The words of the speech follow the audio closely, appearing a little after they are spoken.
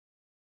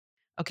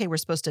okay, we're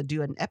supposed to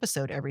do an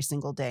episode every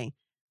single day.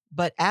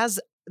 But as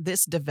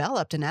this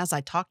developed and as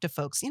I talked to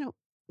folks,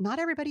 not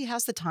everybody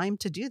has the time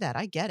to do that.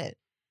 I get it.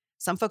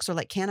 Some folks are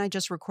like, can I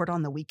just record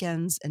on the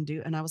weekends and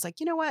do? And I was like,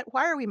 you know what?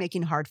 Why are we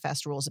making hard,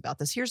 fast rules about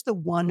this? Here's the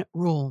one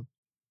rule.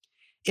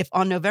 If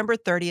on November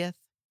 30th,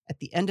 at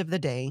the end of the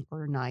day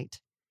or night,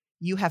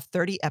 you have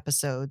 30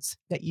 episodes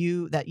that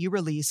you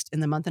released in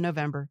the month of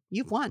November,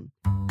 you've won.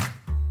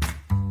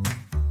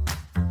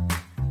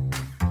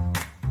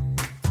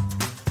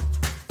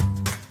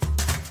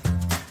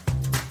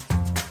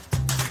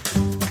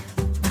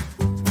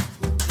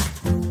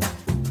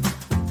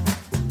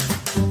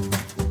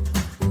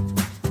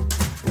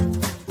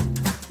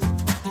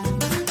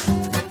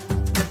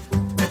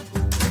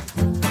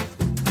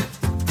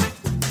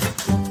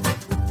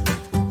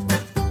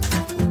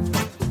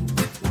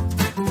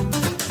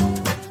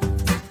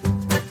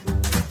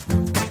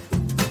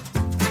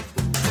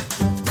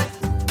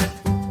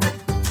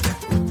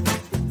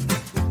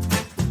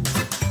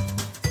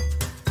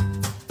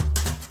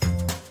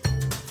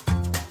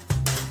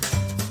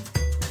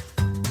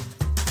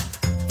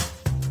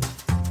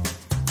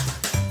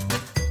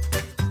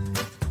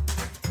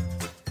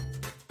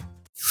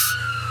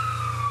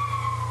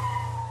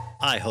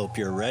 I hope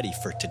you're ready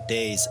for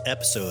today's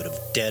episode of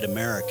Dead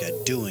America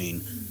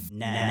doing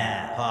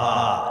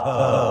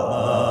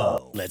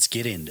NaPodPoMo. Let's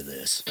get into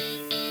this.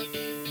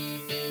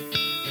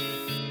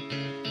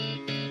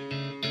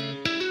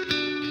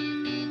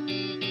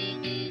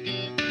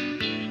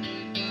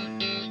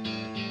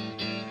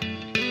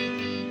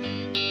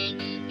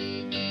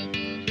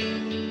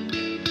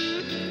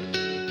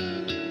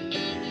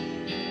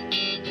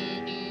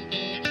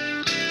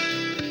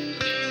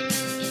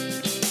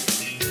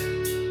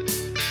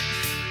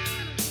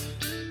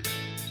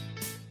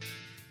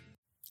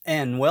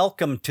 And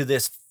welcome to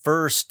this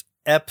first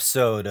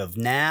episode of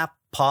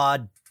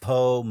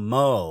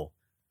NaPodPoMo.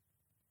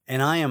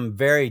 And I am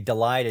very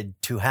delighted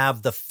to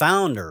have the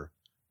founder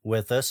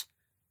with us,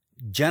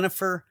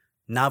 Jennifer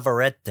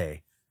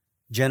Navarrete.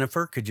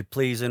 Jennifer, could you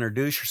please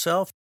introduce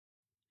yourself?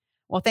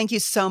 Well, thank you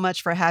so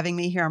much for having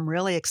me here. I'm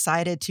really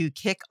excited to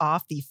kick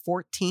off the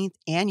 14th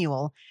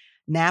annual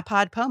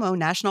NaPodPoMo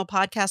National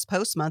Podcast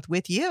Post Month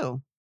with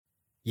you.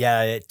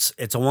 Yeah,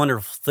 it's a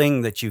wonderful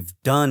thing that you've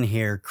done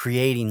here,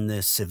 creating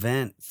this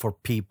event for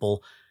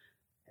people.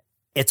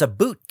 It's a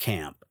boot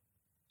camp.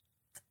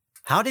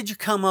 How did you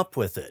come up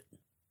with it?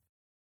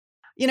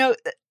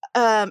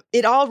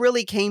 It all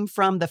really came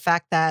from the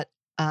fact that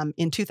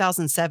in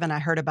 2007, I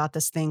heard about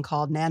this thing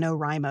called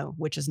NaNoWriMo,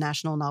 which is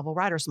National Novel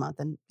Writers Month.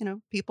 And,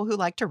 people who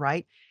like to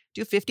write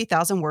do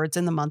 50,000 words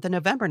in the month of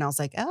November. And I was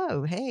like,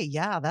 oh, hey,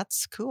 yeah,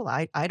 that's cool.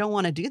 I don't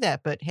want to do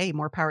that, but hey,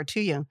 more power to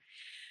you.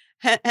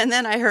 And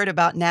then I heard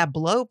about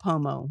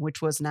NaBlowPoMo,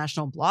 which was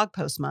National Blog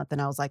Post Month.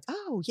 And I was like,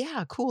 oh,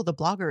 yeah, cool. The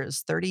blogger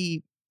is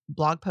 30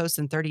 blog posts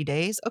in 30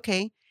 days.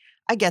 Okay,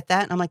 I get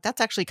that. And I'm like,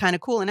 that's actually kind of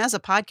cool. And as a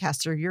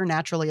podcaster, you're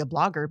naturally a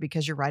blogger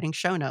because you're writing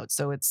show notes.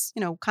 So it's,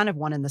 kind of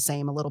one and the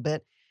same a little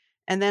bit.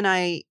 And then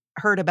I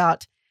heard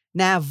about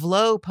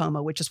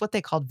NaVlowPoMo, which is what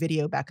they called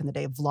video back in the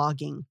day,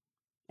 vlogging.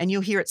 And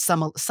you'll hear it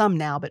some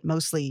now, but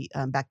mostly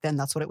back then,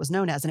 that's what it was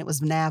known as. And it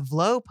was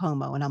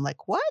NaVlowPoMo. And I'm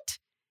like, what?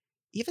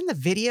 Even the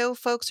video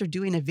folks are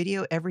doing a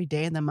video every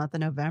day in the month of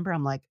November.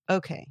 I'm like,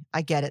 okay,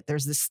 I get it.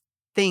 There's this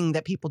thing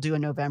that people do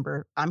in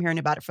November. I'm hearing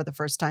about it for the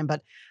first time,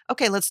 but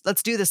okay, let's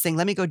do this thing.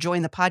 Let me go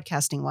join the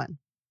podcasting one.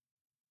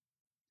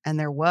 And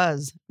there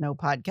was no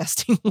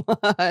podcasting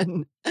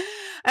one.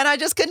 And I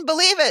just couldn't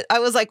believe it. I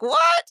was like,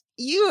 what?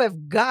 You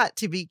have got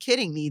to be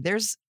kidding me.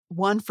 There's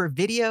one for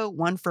video,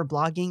 one for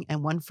blogging,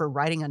 and one for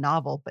writing a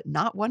novel, but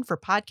not one for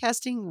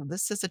podcasting.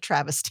 This is a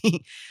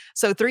travesty.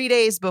 So 3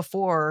 days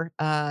before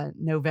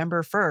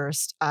November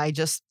 1st, I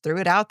just threw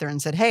it out there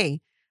and said,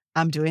 hey,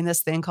 I'm doing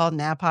this thing called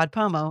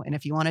NaPodPoMo. And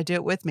if you want to do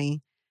it with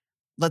me,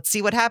 let's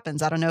see what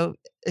happens. I don't know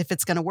if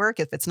it's going to work,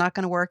 if it's not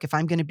going to work, if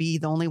I'm going to be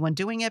the only one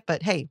doing it,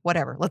 but hey,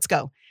 whatever, let's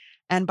go.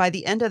 And by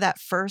the end of that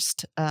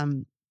first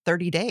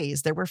 30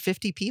 days, there were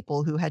 50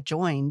 people who had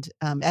joined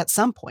at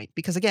some point,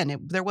 because again,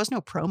 there was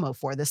no promo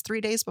for this 3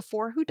 days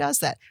before. Who does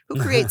that?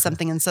 Who creates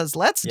something and says,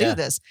 let's do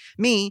this?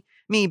 Me,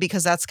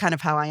 because that's kind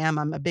of how I am.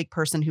 I'm a big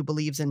person who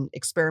believes in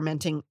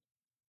experimenting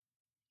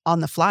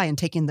on the fly and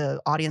taking the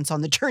audience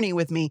on the journey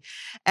with me.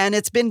 And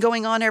it's been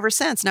going on ever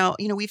since. Now,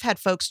 we've had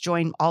folks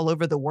join all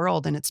over the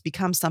world, and it's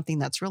become something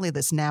that's really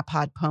this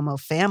NaPodPoMo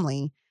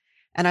family.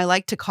 And I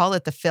like to call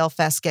it the Fail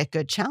Fast, Get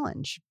Good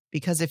Challenge,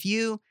 because if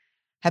you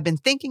have been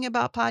thinking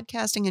about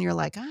podcasting and you're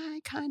like,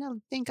 I kind of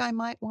think I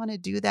might want to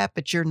do that,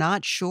 but you're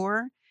not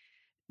sure,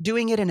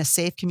 doing it in a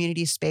safe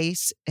community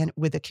space and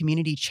with a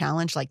community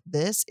challenge like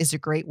this is a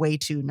great way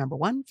to, number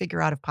one,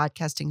 figure out if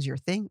podcasting is your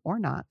thing or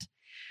not.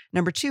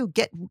 Number two,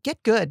 get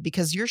good,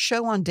 because your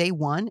show on day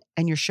 1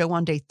 and your show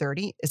on day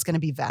 30 is going to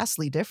be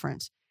vastly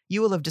different.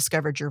 You will have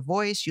discovered your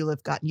voice. You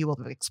will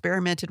have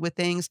experimented with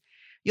things.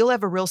 You'll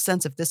have a real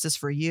sense if this is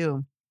for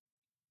you.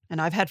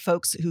 And I've had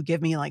folks who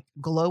give me like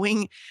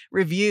glowing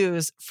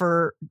reviews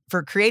for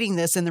creating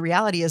this, and the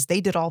reality is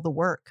they did all the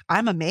work.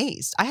 I'm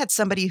amazed. I had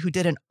somebody who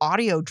did an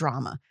audio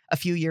drama a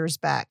few years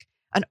back,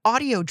 an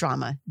audio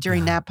drama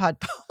during NaPod.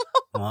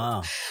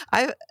 Wow.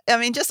 I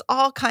mean, just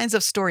all kinds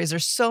of stories.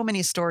 There's so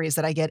many stories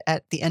that I get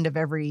at the end of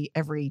every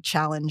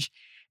challenge.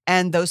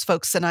 And those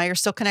folks and I are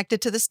still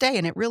connected to this day.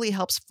 And it really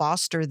helps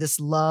foster this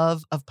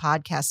love of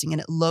podcasting,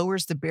 and it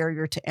lowers the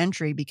barrier to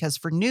entry because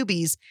for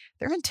newbies,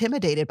 they're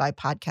intimidated by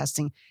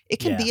podcasting. It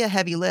can Yeah. be a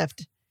heavy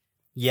lift.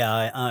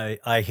 Yeah,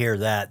 I hear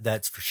that.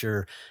 That's for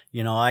sure.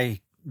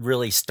 I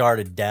really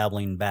started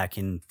dabbling back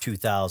in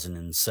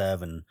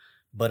 2007,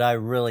 but I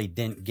really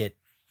didn't get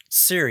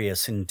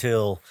serious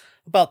until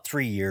about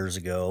 3 years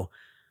ago.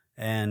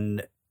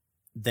 And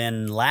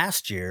then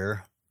last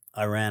year,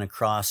 I ran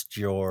across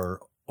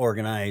your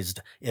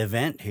organized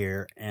event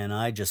here and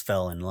I just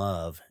fell in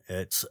love.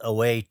 It's a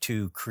way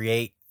to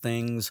create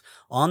things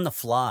on the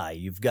fly.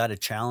 You've got to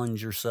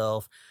challenge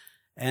yourself.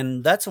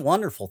 And that's a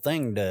wonderful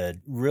thing to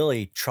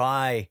really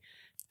try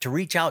to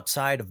reach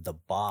outside of the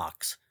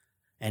box.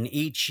 And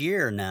each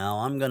year now,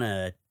 I'm going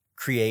to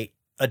create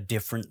a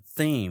different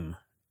theme.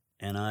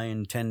 And I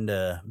intend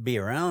to be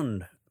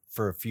around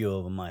for a few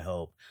of them, I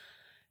hope.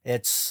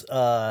 It's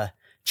a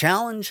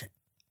challenge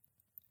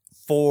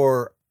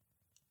for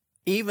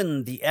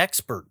even the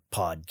expert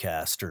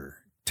podcaster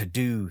to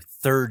do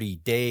 30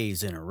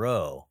 days in a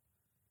row.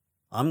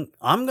 I'm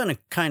going to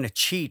kind of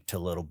cheat a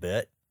little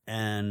bit,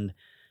 and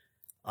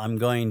I'm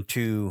going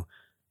to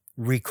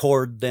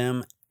record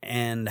them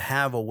and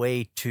have a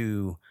way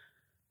to,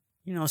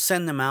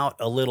 send them out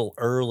a little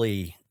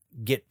early,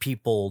 get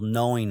people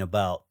knowing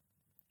about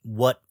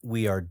what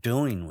we are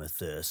doing with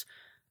this.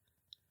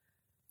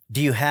 Do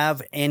you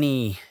have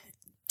any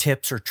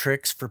tips or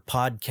tricks for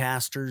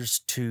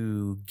podcasters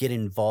to get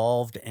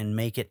involved and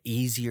make it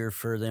easier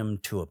for them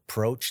to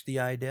approach the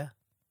idea?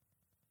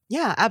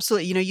 Yeah,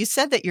 absolutely. You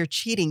said that you're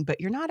cheating, but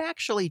you're not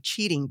actually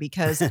cheating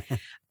because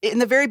in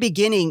the very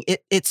beginning,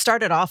 it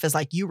started off as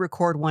like you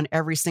record one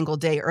every single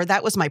day, or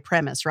that was my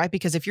premise, right?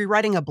 Because if you're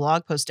writing a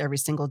blog post every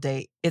single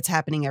day, it's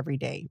happening every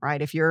day,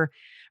 right? If you're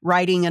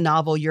writing a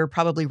novel, you're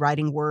probably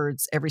writing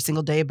words every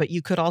single day, but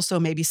you could also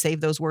maybe save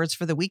those words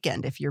for the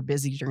weekend if you're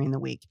busy during the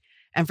week.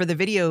 And for the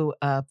video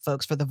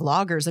folks, for the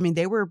vloggers, I mean,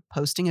 they were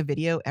posting a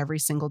video every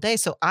single day.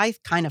 So I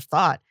kind of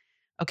thought,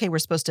 okay, we're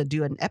supposed to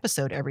do an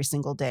episode every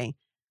single day.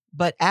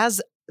 But as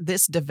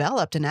this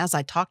developed and as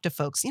I talked to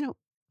folks,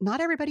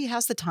 not everybody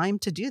has the time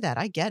to do that.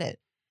 I get it.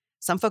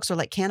 Some folks are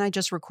like, can I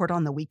just record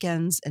on the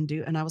weekends and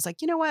do? And I was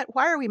like, you know what?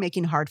 Why are we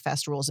making hard,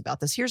 fast rules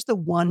about this? Here's the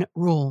one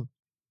rule.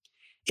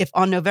 If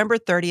on November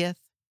 30th,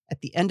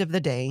 at the end of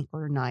the day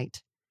or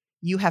night,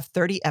 you have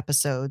 30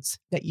 episodes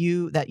that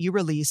you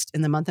released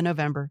in the month of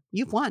November,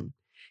 you've won.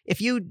 If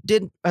you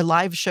did a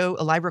live show,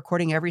 a live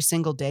recording every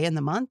single day in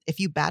the month, if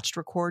you batched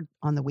record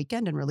on the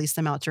weekend and released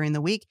them out during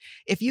the week,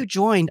 if you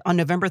joined on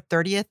November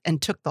 30th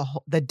and took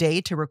the day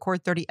to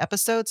record 30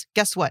 episodes,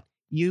 guess what?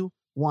 You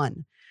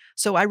won.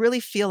 So I really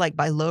feel like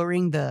by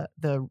lowering the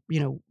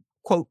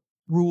quote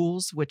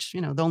rules, which,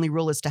 the only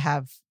rule is to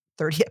have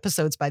 30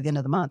 episodes by the end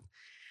of the month.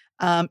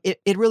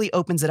 It really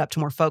opens it up to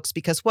more folks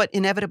because what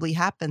inevitably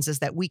happens is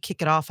that we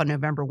kick it off on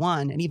November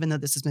 1. And even though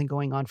this has been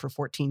going on for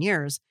 14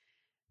 years,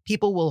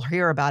 people will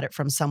hear about it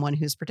from someone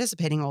who's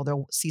participating, or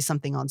they'll see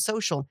something on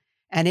social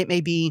and it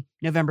may be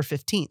November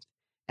 15th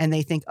and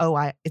they think,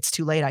 oh, it's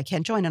too late. I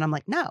can't join. And I'm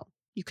like, no,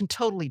 you can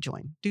totally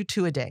join. Do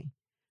 2 a day.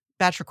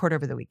 Batch record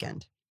over the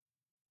weekend.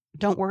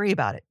 Don't worry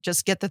about it.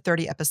 Just get the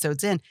 30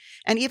 episodes in.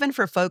 And even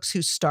for folks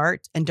who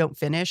start and don't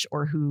finish,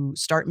 or who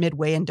start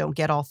midway and don't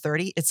get all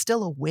 30, it's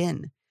still a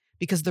win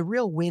because the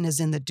real win is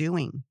in the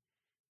doing.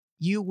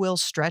 You will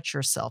stretch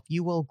yourself.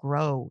 You will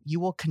grow. You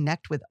will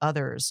connect with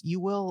others.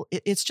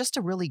 It's just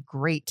a really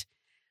great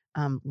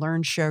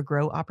learn, share,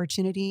 grow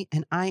opportunity.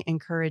 And I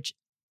encourage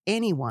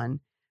anyone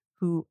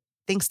who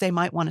thinks they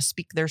might want to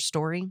speak their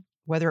story,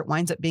 whether it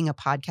winds up being a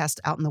podcast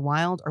out in the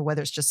wild or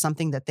whether it's just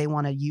something that they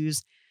want to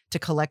use to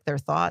collect their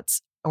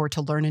thoughts or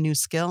to learn a new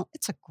skill.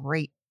 It's a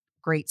great,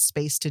 great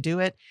space to do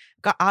it.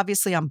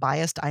 Obviously, I'm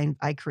biased.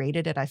 I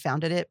created it. I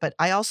founded it. But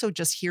I also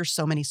just hear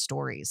so many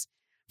stories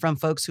from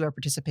folks who have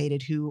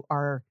participated who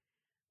are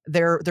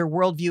their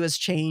worldview has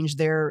changed,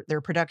 their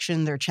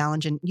production, their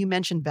challenge. And you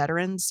mentioned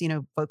veterans,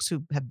 folks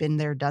who have been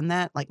there, done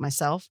that, like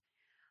myself.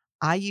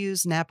 I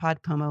use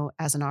NaPodPoMo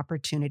as an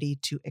opportunity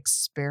to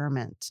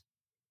experiment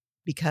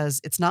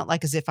because it's not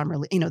like as if I'm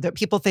really, that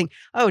people think,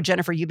 oh,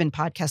 Jennifer, you've been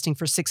podcasting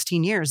for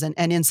 16 years. And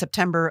in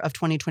September of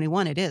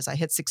 2021, it is. I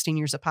hit 16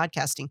 years of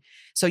podcasting.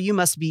 So you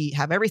must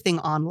have everything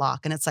on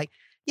lock. And it's like,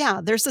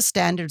 yeah, there's the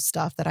standard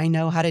stuff that I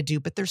know how to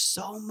do, but there's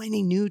so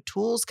many new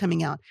tools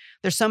coming out.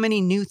 There's so many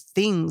new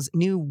things,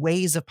 new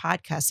ways of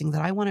podcasting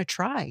that I want to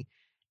try.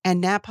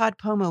 And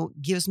NaPodPoMo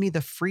gives me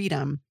the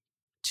freedom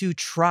to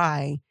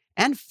try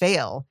and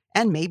fail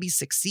and maybe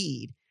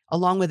succeed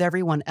along with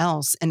everyone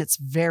else. And it's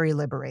very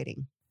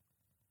liberating.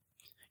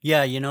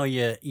 Yeah,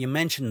 you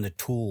mentioned the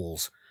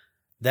tools.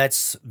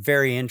 That's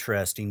very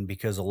interesting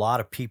because a lot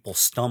of people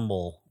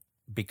stumble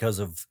because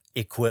of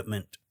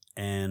equipment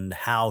and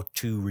how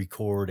to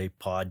record a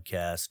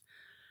podcast.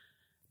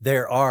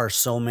 There are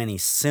so many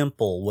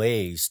simple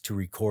ways to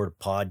record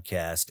a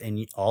podcast,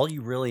 and all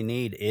you really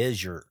need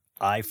is your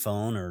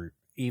iPhone or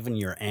even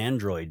your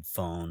Android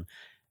phone,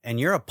 and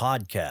you're a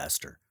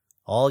podcaster.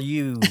 All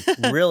you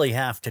really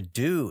have to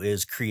do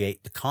is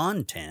create the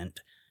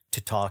content to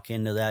talk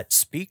into that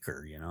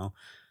speaker, you know?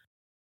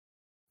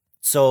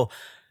 So,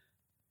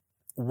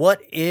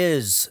 what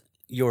is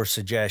your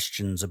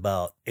suggestions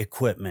about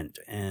equipment,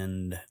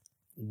 and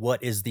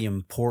what is the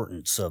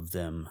importance of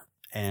them,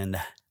 and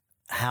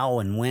how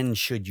and when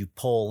should you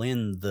pull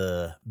in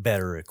the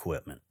better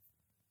equipment?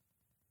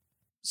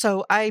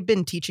 So I've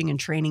been teaching and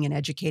training and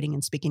educating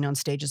and speaking on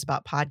stages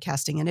about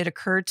podcasting, and it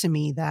occurred to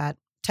me that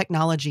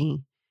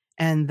technology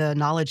and the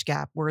knowledge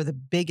gap were the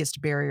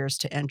biggest barriers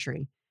to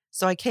entry.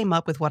 So I came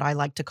up with what I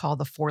like to call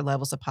the 4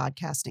 levels of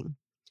podcasting.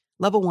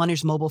 Level 1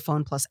 is mobile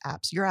phone plus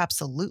apps. You're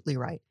absolutely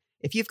right.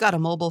 If you've got a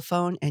mobile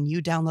phone and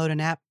you download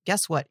an app,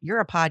 guess what? You're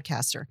a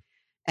podcaster.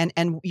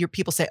 And your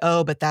people say,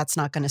 "Oh, but that's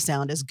not gonna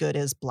sound as good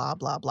as blah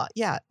blah blah."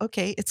 Yeah,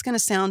 okay, it's gonna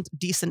sound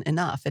decent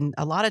enough. And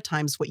a lot of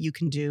times what you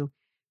can do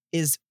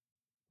is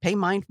be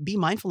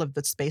mindful of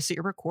the space that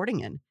you're recording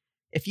in.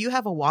 If you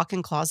have a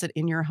walk-in closet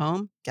in your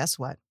home, guess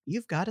what?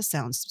 You've got a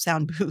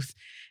sound booth.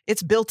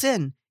 It's built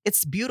in.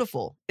 It's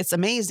beautiful. It's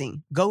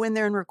amazing. Go in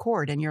there and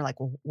record. And you're like,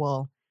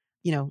 well,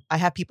 I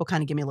have people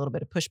kind of give me a little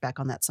bit of pushback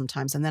on that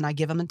sometimes. And then I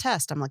give them a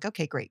test. I'm like,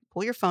 okay, great.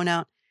 Pull your phone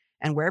out.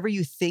 And wherever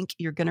you think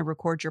you're going to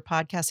record your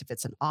podcast, if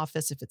it's an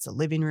office, if it's a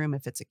living room,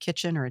 if it's a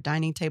kitchen or a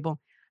dining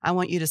table, I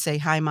want you to say,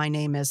 "Hi, my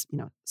name is,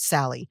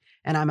 Sally,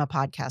 and I'm a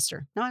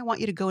podcaster." Now I want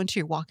you to go into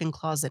your walk-in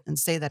closet and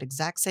say that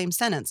exact same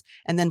sentence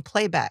and then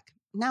play back.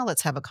 Now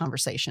let's have a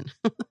conversation.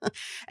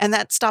 And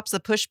that stops the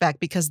pushback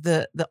because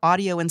the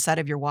audio inside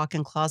of your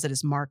walk-in closet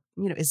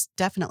is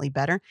definitely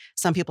better.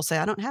 Some people say,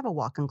 "I don't have a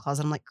walk-in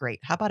closet." I'm like, "Great.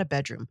 How about a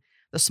bedroom?"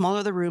 The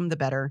smaller the room, the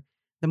better.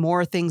 The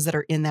more things that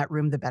are in that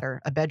room, the better.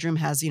 A bedroom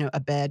has, a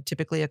bed,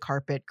 typically a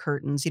carpet,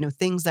 curtains,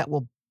 things that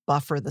will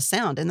buffer the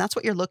sound. And that's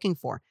what you're looking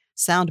for,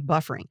 sound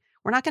buffering.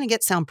 We're not going to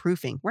get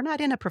soundproofing. We're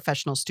not in a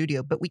professional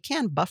studio, but we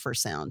can buffer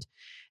sound.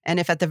 And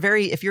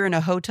if you're in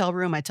a hotel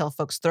room, I tell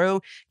folks,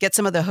 get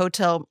some of the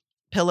hotel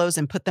pillows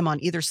and put them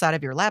on either side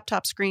of your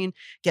laptop screen,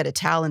 get a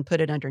towel and put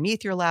it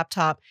underneath your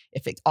laptop.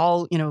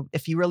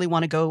 If you really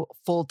want to go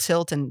full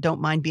tilt and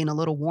don't mind being a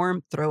little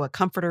warm, throw a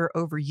comforter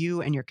over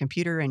you and your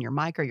computer and your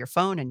mic or your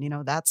phone. And,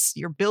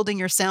 you're building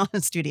your sound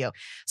studio.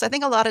 So I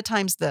think a lot of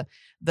times the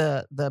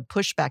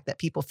pushback that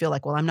people feel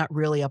like, well, I'm not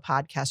really a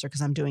podcaster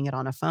because I'm doing it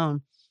on a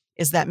phone,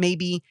 is that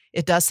maybe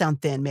it does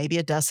sound thin. Maybe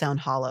it does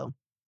sound hollow.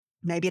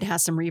 Maybe it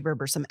has some reverb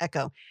or some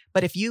echo.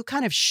 But if you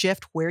kind of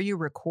shift where you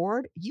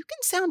record, you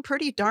can sound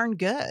pretty darn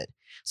good.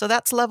 So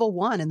that's level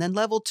 1. And then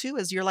level 2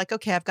 is you're like,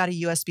 okay, I've got a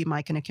USB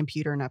mic and a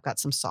computer and I've got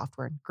some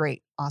software.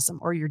 Great. Awesome.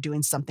 Or you're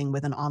doing something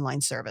with an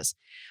online service.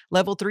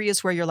 Level 3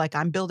 is where you're like,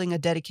 I'm building a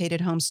dedicated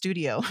home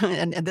studio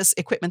and this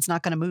equipment's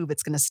not going to move.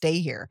 It's going to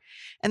stay here.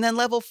 And then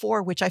level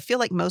 4, which I feel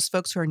like most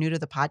folks who are new to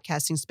the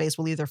podcasting space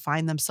will either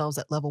find themselves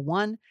at level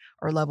 1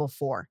 or level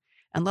 4.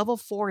 And level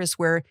 4 is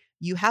where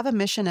you have a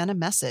mission and a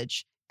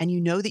message, and you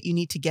know that you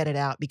need to get it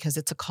out because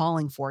it's a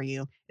calling for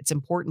you. It's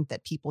important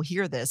that people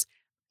hear this.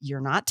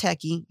 You're not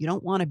techie. You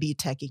don't want to be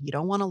techie. You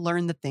don't want to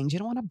learn the things. You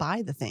don't want to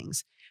buy the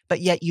things, but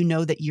yet you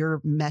know that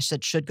your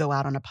message should go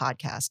out on a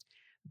podcast.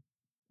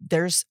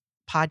 There's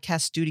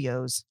podcast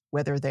studios,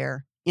 whether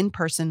they're in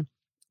person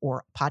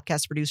or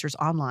podcast producers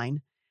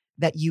online,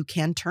 that you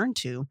can turn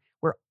to,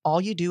 where all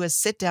you do is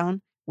sit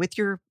down with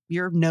your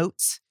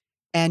notes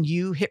and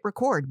you hit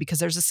record, because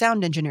there's a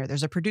sound engineer,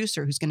 there's a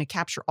producer who's going to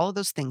capture all of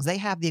those things. They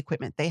have the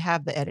equipment, they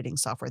have the editing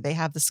software, they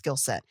have the skill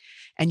set.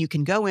 And you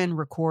can go in,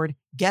 record,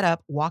 get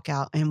up, walk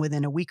out, and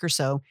within a week or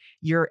so,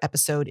 your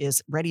episode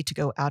is ready to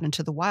go out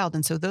into the wild.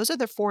 And so those are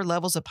the 4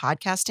 levels of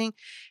podcasting.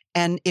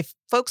 And if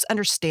folks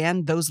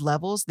understand those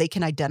levels, they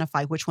can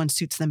identify which one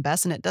suits them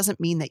best. And it doesn't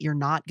mean that you're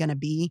not going to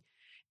be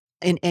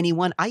in any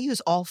one. I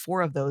use all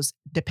 4 of those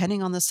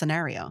depending on the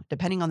scenario,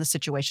 depending on the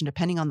situation,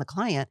 depending on the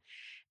client.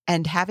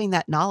 And having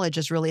that knowledge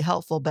is really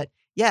helpful. But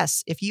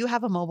yes, if you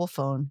have a mobile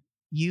phone,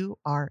 you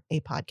are a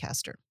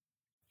podcaster.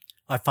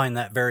 I find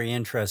that very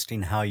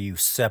interesting how you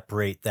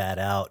separate that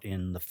out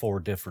in the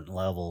 4 different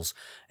levels.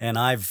 And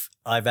I've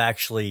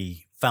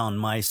actually found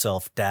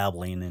myself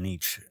dabbling in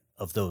each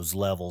of those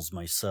levels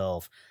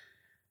myself.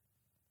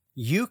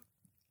 You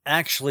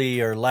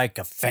actually are like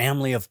a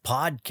family of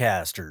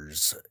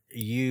podcasters.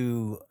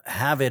 You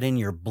have it in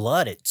your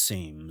blood, it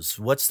seems.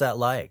 What's that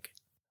like?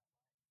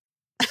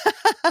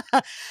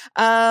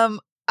 um,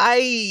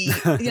 I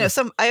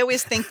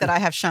always think that I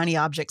have shiny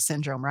object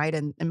syndrome, right?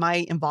 And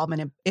my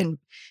involvement in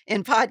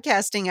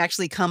podcasting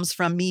actually comes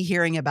from me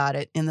hearing about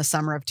it in the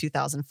summer of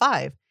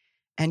 2005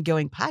 and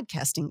going,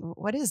 podcasting,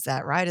 what is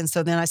that, right? And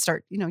so then I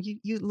start,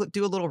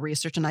 do a little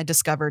research, and I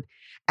discovered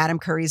Adam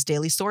Curry's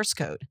daily source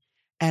code.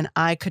 And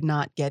I could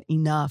not get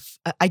enough.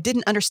 I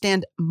didn't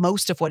understand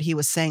most of what he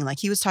was saying. Like,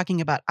 he was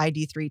talking about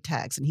ID3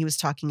 tags, and he was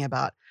talking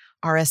about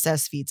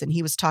RSS feeds, and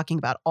he was talking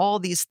about all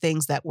these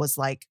things that was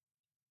like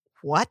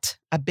what?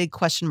 A big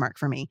question mark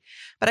for me.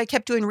 But I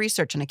kept doing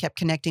research and I kept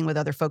connecting with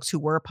other folks who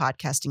were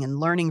podcasting and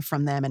learning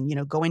from them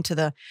and, going to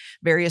the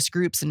various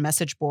groups and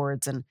message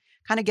boards and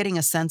kind of getting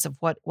a sense of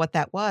what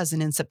that was.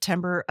 And in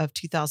September of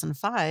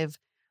 2005,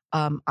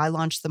 I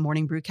launched the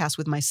Morning Brewcast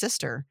with my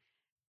sister.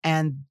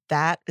 And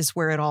that is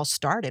where it all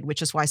started,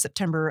 which is why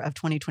September of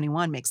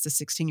 2021 makes the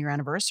 16-year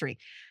anniversary.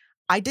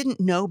 I didn't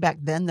know back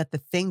then that the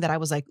thing that I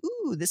was like,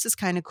 ooh, this is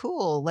kind of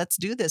cool. Let's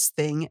do this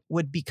thing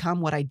would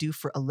become what I do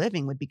for a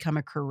living, would become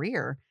a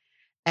career.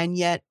 And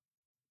yet,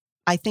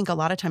 I think a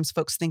lot of times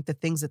folks think the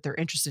things that they're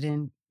interested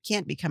in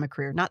can't become a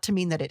career. Not to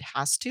mean that it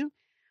has to,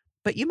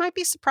 but you might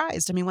be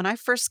surprised. I mean, when I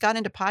first got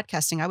into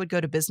podcasting, I would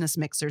go to business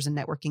mixers and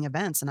networking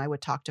events and I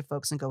would talk to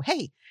folks and go,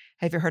 hey,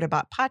 have you heard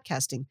about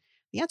podcasting?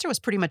 The answer was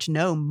pretty much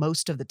no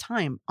most of the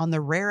time. On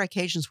the rare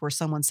occasions where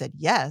someone said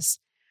yes,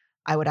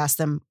 I would ask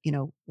them,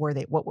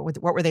 what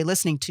were they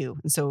listening to?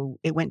 And so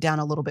it went down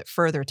a little bit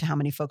further to how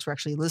many folks were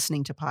actually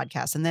listening to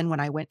podcasts. And then when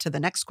I went to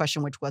the next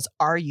question, which was,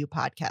 are you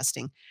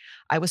podcasting?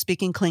 I was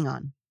speaking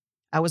Klingon.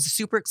 I was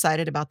super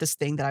excited about this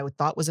thing that I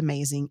thought was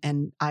amazing.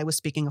 And I was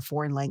speaking a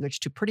foreign language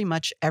to pretty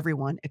much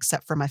everyone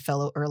except for my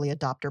fellow early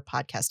adopter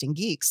podcasting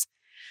geeks.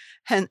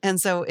 And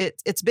so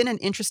it's been an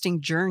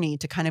interesting journey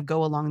to kind of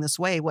go along this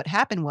way. What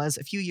happened was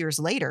a few years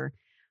later,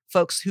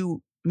 folks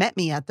who met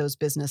me at those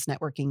business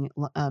networking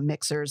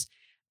mixers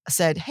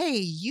said, hey,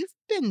 you've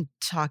been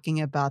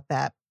talking about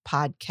that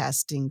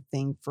podcasting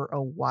thing for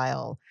a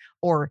while,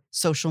 or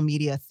social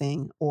media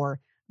thing,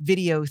 or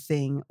video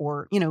thing,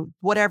 or,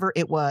 whatever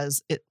it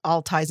was, it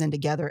all ties in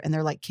together. And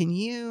they're like, can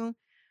you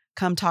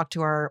come talk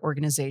to our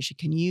organization?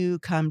 Can you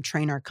come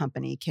train our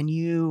company? Can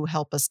you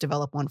help us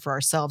develop one for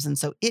ourselves? And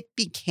so it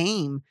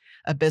became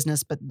a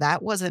business, but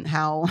that wasn't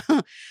how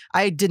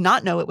I did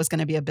not know it was going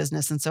to be a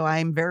business. And so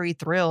I'm very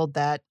thrilled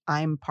that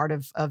I'm part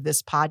of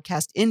this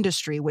podcast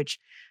industry, which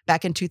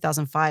back in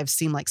 2005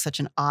 seemed like such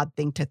an odd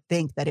thing to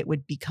think that it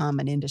would become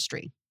an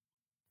industry.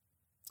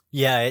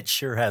 Yeah, it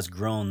sure has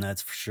grown,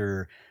 that's for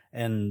sure.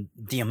 And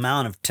the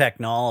amount of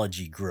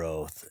technology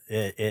growth,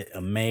 it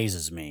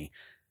amazes me.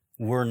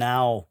 We're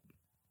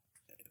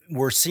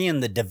seeing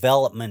the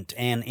development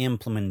and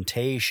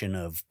implementation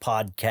of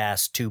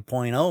Podcast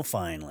 2.0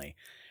 finally.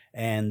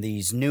 And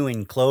these new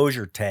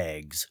enclosure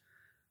tags,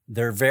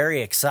 they're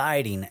very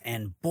exciting.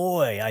 And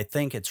boy, I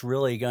think it's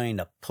really going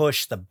to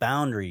push the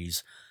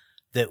boundaries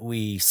that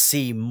we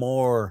see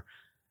more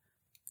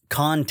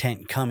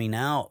content coming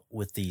out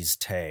with these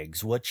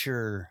tags. What's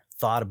your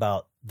thought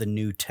about the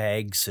new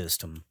tag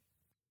system?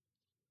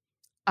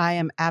 I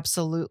am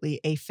absolutely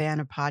a fan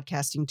of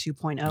podcasting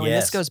 2.0. And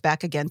this Yes. goes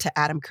back again to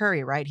Adam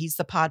Curry, right? He's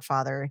the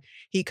podfather.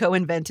 He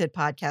co-invented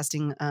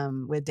podcasting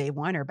with Dave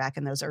Weiner back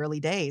in those early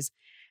days.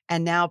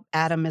 And now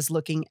Adam is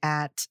looking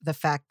at the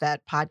fact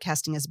that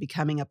podcasting is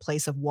becoming a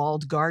place of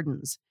walled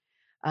gardens,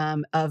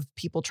 of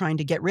people trying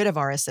to get rid of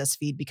RSS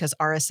feed, because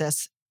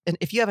RSS, and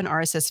if you have an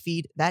RSS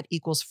feed, that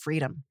equals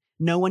freedom.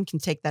 No one can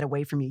take that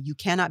away from you. You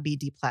cannot be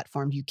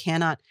deplatformed. You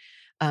cannot,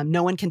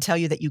 no one can tell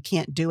you that you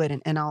can't do it.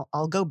 And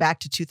I'll go back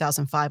to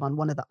 2005 on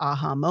one of the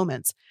aha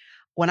moments.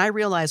 When I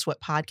realized what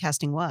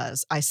podcasting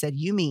was, I said,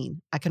 you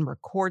mean I can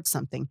record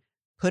something,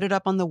 put it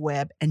up on the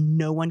web, and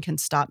no one can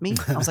stop me?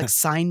 I was like,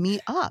 sign me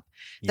up.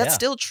 That's Yeah.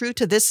 still true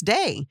to this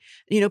day.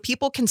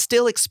 People can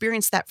still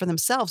experience that for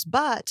themselves,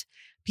 but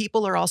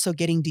people are also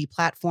getting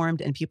deplatformed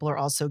and people are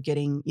also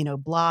getting,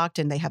 blocked,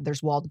 and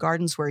there's walled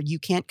gardens where you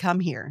can't come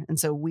here. And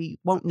so we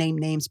won't name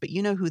names, but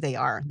you know who they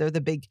are. They're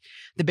the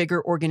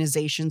bigger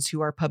organizations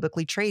who are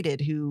publicly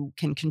traded, who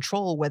can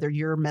control whether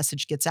your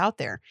message gets out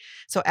there.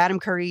 So Adam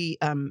Curry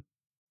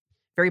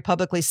very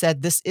publicly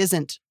said this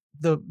isn't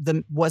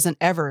wasn't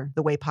ever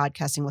the way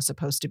podcasting was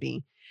supposed to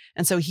be.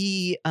 And so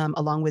he,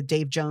 along with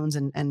Dave Jones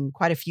and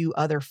quite a few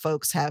other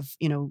folks have,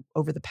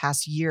 over the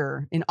past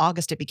year, in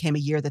August, it became a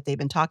year that they've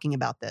been talking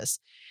about this.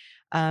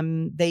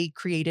 They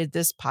created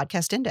this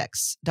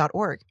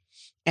podcastindex.org,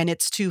 and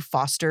it's to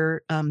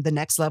foster the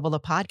next level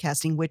of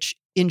podcasting, which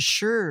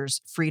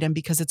ensures freedom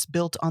because it's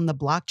built on the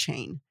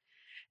blockchain.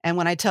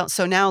 And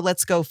so now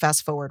let's go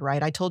fast forward,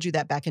 right? I told you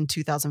that back in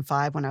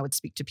 2005, when I would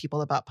speak to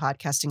people about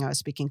podcasting, I was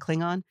speaking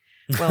Klingon.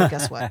 Well,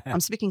 guess what? I'm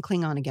speaking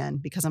Klingon again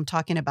because I'm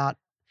talking about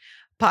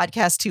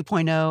Podcast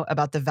 2.0,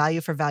 about the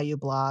value for value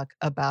block,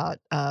 about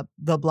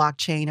the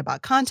blockchain,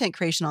 about content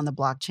creation on the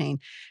blockchain.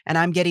 And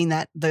I'm getting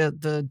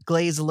the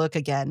glazed look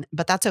again,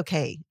 but that's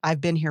okay.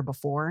 I've been here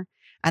before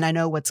and I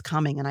know what's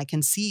coming and I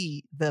can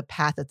see the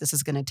path that this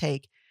is going to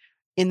take.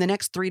 In the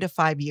next 3 to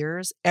 5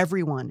 years,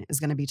 everyone is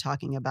going to be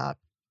talking about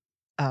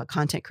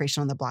content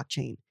creation on the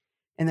blockchain.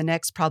 In the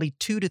next probably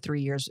 2 to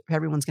 3 years,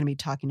 everyone's going to be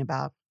talking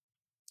about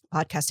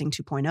podcasting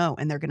 2.0,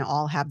 and they're going to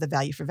all have the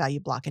value for value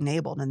block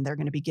enabled, and they're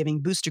going to be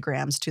giving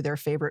boostergrams to their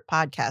favorite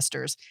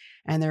podcasters,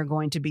 and they're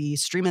going to be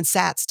streaming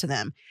sats to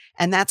them.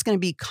 And that's going to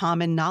be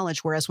common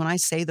knowledge. Whereas when I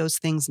say those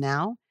things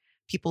now,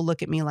 people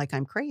look at me like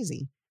I'm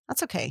crazy.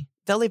 That's okay.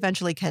 They'll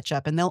eventually catch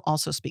up and they'll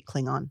also speak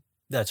Klingon.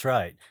 That's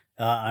right.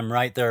 I'm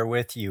right there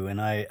with you.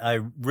 And I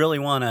really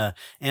want to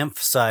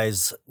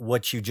emphasize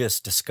what you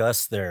just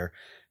discussed there.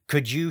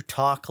 Could you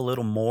talk a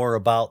little more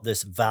about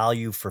this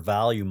value for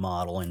value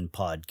model in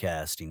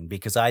podcasting?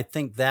 Because I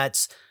think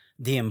that's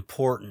the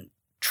important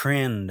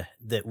trend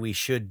that we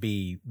should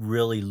be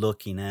really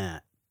looking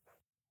at.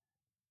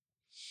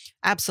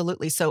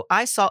 Absolutely. So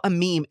I saw a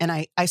meme and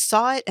I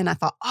saw it and I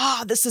thought,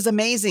 "Oh, this is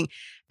amazing."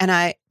 And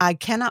I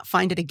cannot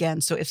find it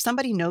again. So if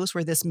somebody knows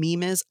where this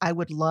meme is, I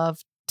would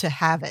love to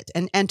have it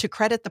and to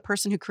credit the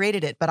person who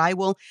created it, but I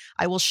will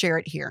share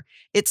it here.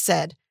 It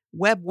said,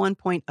 Web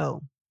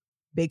 1.0,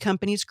 big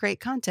companies create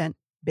content,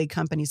 big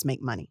companies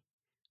make money.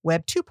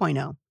 Web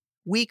 2.0,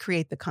 we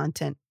create the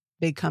content,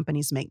 big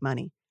companies make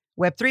money.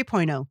 Web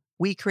 3.0,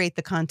 we create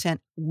the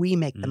content, we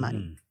make the money.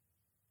 Mm.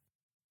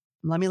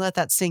 Let me let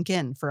that sink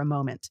in for a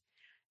moment.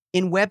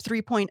 In Web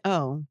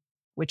 3.0,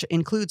 which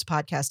includes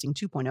podcasting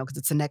 2.0, because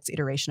it's the next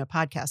iteration of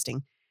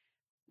podcasting,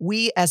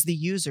 we as the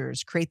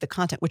users create the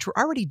content, which we're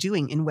already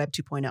doing in Web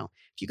 2.0.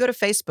 If you go to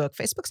Facebook,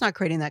 Facebook's not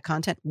creating that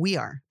content. We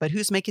are. But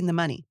who's making the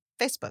money?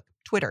 Facebook,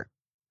 Twitter,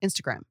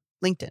 Instagram,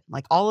 LinkedIn.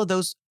 Like all of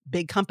those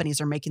big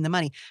companies are making the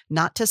money.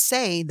 Not to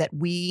say that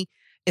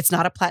it's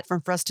not a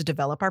platform for us to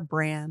develop our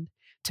brand,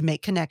 to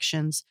make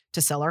connections, to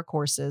sell our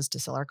courses, to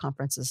sell our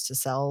conferences, to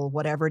sell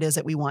whatever it is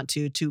that we want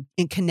to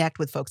and connect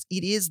with folks.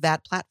 It is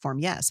that platform,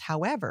 yes.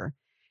 However,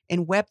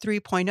 in Web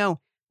 3.0,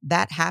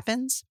 that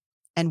happens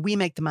and we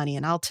make the money.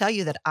 And I'll tell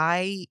you that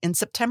in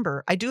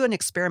September, I do an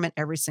experiment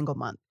every single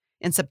month.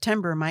 In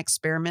September, my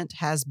experiment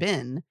has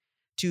been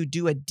to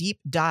do a deep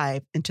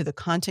dive into the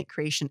content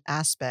creation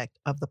aspect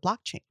of the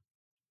blockchain.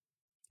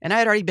 And I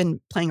had already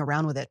been playing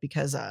around with it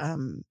because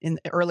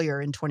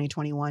earlier in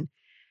 2021,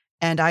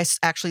 and I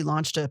actually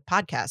launched a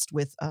podcast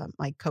with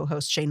my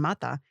co-host Shane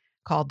Mata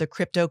called The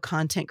Crypto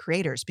Content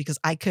Creators, because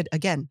I could,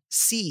 again,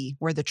 see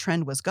where the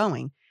trend was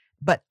going,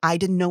 but I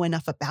didn't know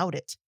enough about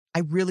it. I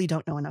really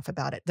don't know enough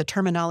about it. The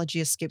terminology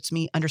escapes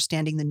me,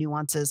 understanding the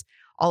nuances,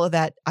 all of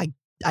that.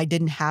 I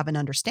didn't have an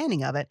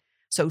understanding of it.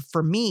 So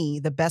for me,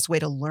 the best way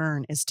to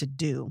learn is to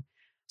do.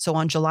 So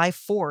on July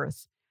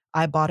 4th,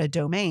 I bought a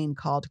domain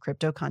called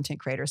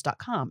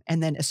cryptocontentcreators.com.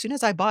 And then as soon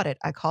as I bought it,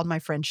 I called my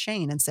friend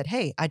Shane and said,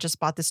 "Hey, I just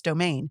bought this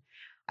domain.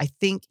 I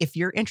think if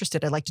you're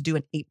interested, I'd like to do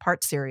an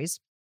 8-part series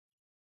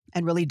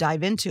and really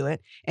dive into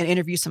it and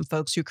interview some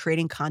folks who are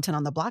creating content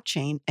on the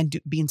blockchain and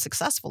being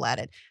successful at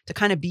it, to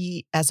kind of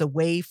be as a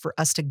way for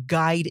us to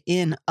guide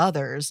in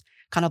others,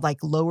 kind of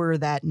like lower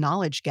that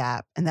knowledge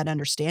gap and that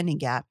understanding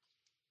gap.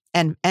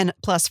 And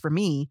plus for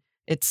me,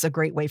 it's a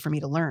great way for me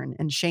to learn.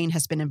 And Shane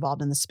has been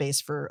involved in the space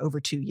for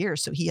over 2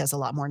 years, so he has a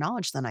lot more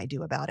knowledge than I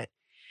do about it.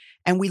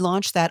 And we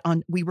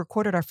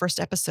recorded our first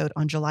episode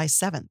on July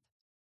 7th.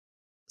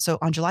 So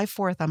on July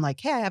 4th, I'm like,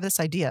 "Hey, I have this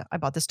idea. I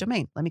bought this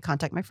domain. Let me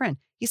contact my friend."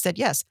 He said,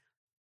 "Yes."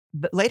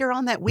 But later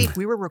on that week,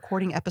 we were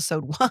recording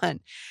episode 1,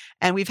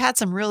 and we've had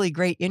some really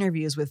great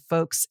interviews with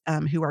folks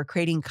who are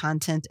creating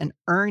content and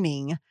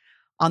earning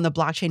on the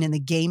blockchain in the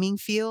gaming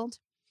field,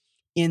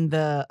 in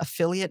the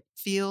affiliate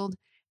field,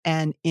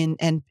 and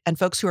and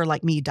folks who are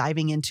like me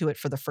diving into it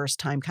for the first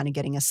time, kind of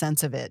getting a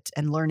sense of it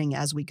and learning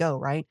as we go,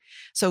 right?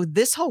 So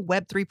this whole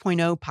Web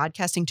 3.0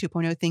 podcasting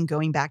 2.0 thing,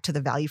 going back to the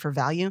value for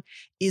value,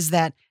 is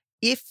that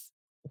if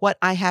what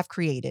I have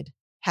created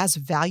has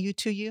value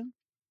to you,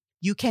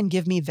 you can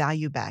give me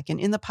value back. And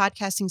in the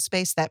podcasting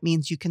space, that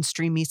means you can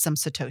stream me some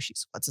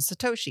Satoshis. What's a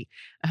Satoshi?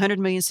 100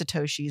 million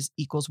Satoshis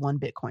equals 1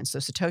 Bitcoin. So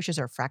Satoshis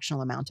are a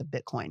fractional amount of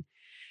Bitcoin.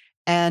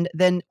 And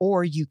then,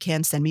 or you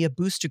can send me a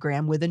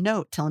boostergram with a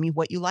note telling me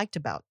what you liked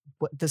about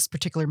this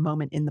particular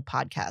moment in the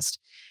podcast.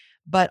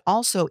 But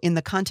also in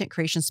the content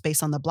creation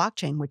space on the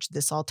blockchain, which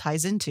this all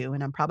ties into,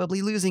 and I'm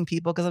probably losing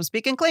people because I'm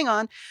speaking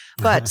Klingon,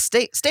 but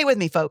stay with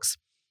me, folks.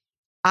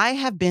 I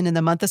have been in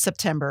the month of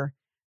September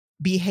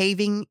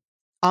behaving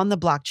on the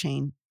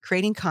blockchain,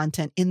 creating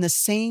content in the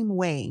same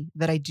way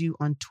that I do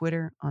on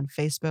Twitter, on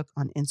Facebook,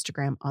 on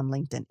Instagram, on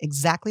LinkedIn.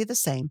 Exactly the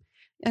same.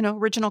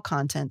 Original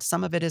content.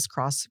 Some of it is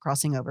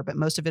crossing over, but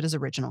most of it is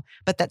original.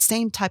 But that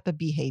same type of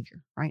behavior,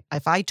 right?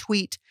 If I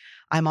tweet,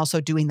 I'm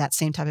also doing that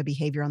same type of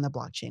behavior on the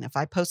blockchain. If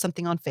I post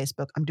something on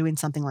Facebook, I'm doing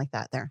something like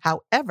that there.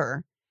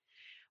 However,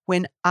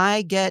 when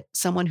I get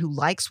someone who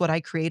likes what I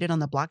created on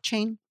the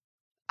blockchain,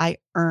 I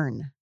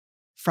earn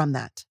from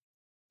that.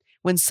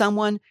 When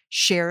someone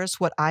shares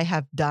what I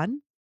have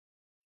done,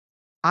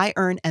 I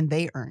earn and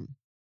they earn.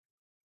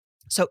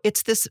 So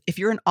it's this, if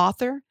you're an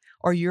author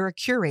or you're a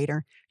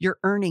curator, you're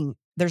earning.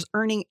 There's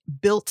earning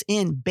built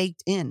in,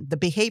 baked in. The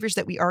behaviors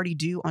that we already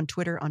do on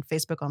Twitter, on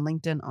Facebook, on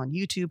LinkedIn, on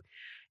YouTube,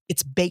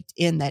 it's baked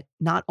in that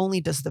not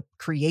only does the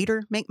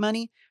creator make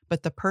money,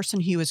 but the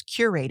person who is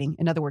curating,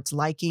 in other words,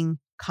 liking,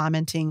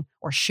 commenting,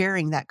 or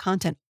sharing that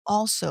content,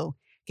 also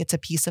gets a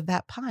piece of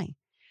that pie.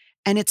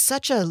 And it's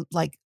such a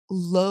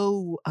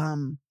low,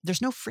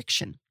 there's no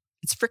friction.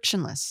 It's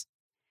frictionless.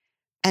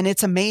 And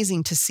it's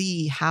amazing to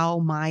see how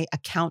my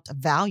account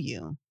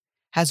value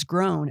has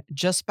grown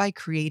just by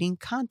creating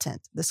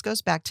content. This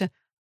goes back to,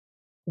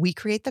 we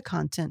create the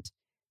content,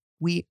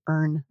 we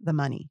earn the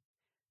money.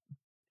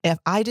 If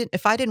I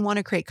didn't want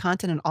to create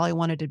content and all I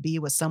wanted to be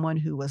was someone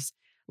who was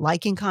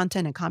liking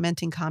content and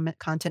commenting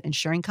content and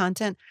sharing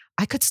content,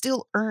 I could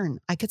still earn.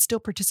 I could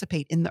still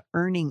participate in the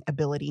earning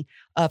ability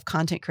of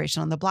content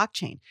creation on the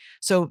blockchain.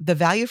 So the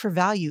value for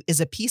value is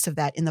a piece of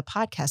that in the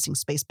podcasting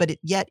space, but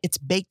yet it's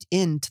baked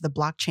into the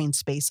blockchain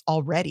space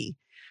already.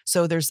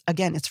 So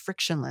again, it's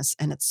frictionless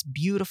and it's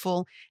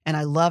beautiful and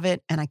I love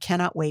it. And I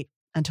cannot wait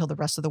until the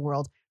rest of the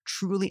world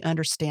truly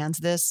understands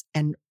this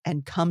and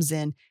comes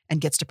in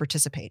and gets to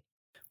participate.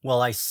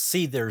 Well, I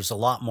see there's a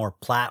lot more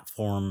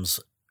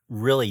platforms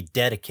really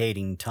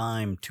dedicating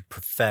time to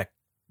perfect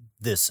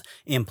this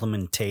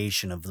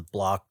implementation of the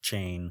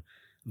blockchain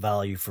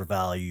value for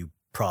value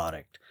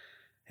product.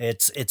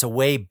 It's a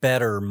way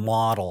better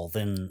model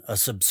than a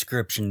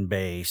subscription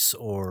base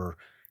or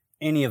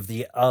any of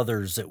the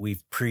others that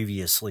we've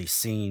previously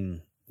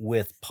seen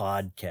with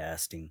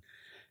podcasting.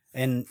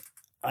 And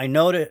I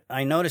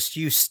noticed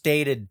you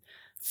stated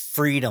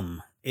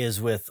freedom is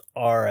with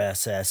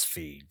RSS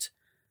feeds.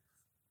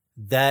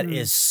 That Mm.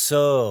 is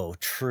so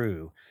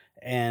true.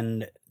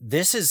 And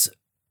this is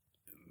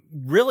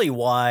really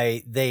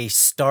why they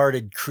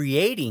started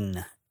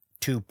creating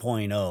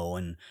 2.0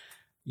 and,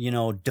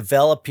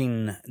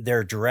 developing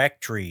their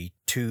directory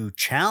to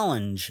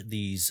challenge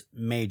these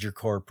major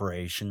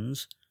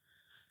corporations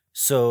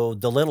so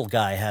the little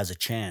guy has a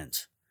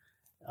chance.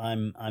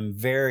 I'm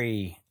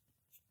very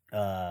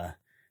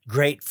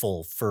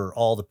grateful for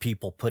all the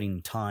people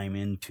putting time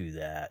into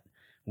that.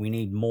 We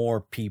need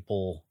more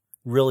people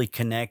really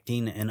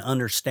connecting and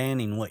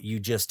understanding what you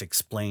just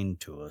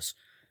explained to us.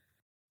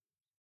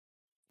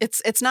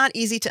 It's not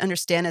easy to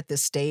understand at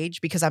this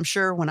stage because I'm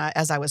sure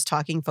as I was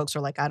talking, folks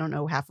are like, I don't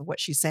know half of what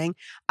she's saying.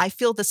 I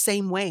feel the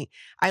same way.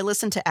 I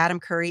listened to Adam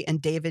Curry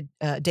and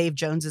Dave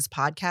Jones's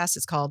podcast.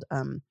 It's called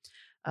the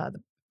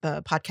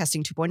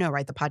Podcasting 2.0,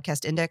 right? The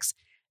Podcast Index.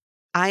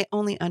 I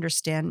only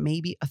understand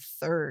maybe a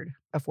third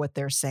of what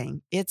they're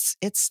saying. It's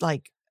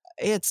like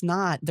it's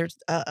not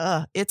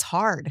it's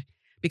hard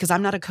because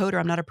I'm not a coder,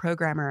 I'm not a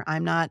programmer.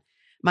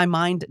 My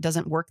mind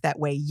doesn't work that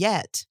way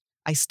yet.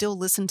 I still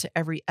listen to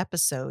every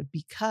episode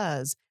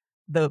because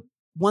the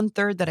one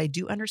third that I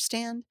do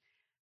understand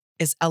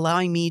is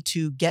allowing me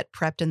to get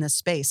prepped in this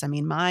space. I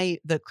mean,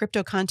 the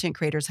crypto content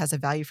creators has a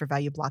value for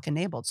value block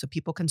enabled, so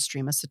people can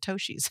stream us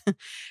Satoshis.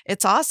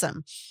 It's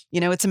awesome.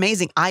 It's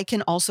amazing. I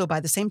can also, by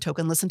the same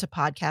token, listen to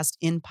podcasts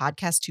in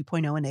Podcast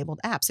 2.0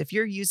 enabled apps. If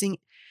you're using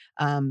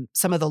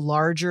some of the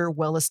larger,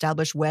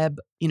 well-established web,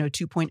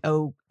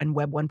 2.0 and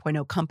web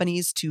 1.0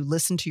 companies to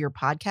listen to your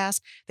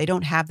podcast, they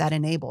don't have that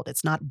enabled.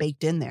 It's not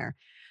baked in there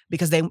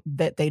because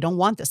they don't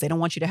want this. They don't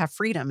want you to have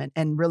freedom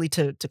and really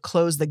to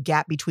close the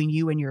gap between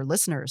you and your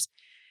listeners.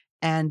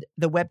 And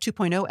the Web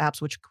 2.0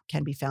 apps, which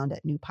can be found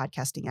at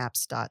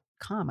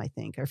newpodcastingapps.com, I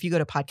think, or if you go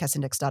to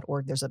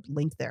podcastindex.org, there's a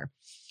link there.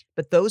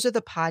 But those are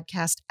the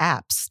podcast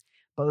apps,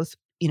 both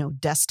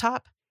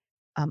desktop,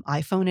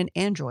 iPhone, and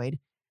Android,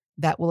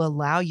 that will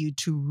allow you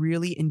to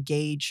really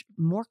engage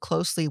more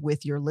closely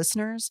with your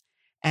listeners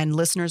and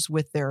listeners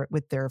with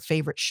their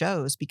favorite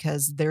shows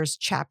because there's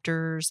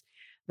chapters.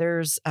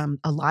 There's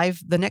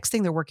the next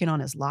thing they're working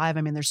on is live.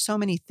 I mean, there's so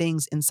many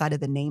things inside of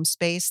the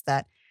namespace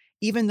that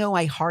even though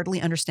I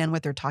hardly understand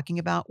what they're talking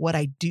about, what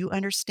I do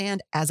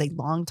understand as a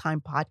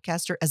longtime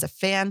podcaster, as a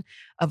fan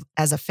of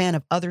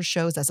other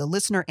shows, as a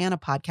listener and a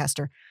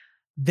podcaster,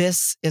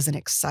 this is an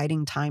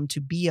exciting time to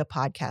be a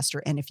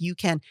podcaster. And if you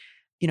can,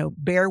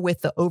 bear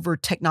with the over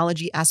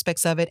technology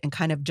aspects of it and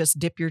kind of just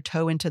dip your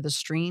toe into the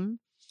stream,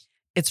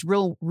 it's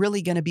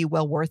really going to be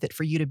well worth it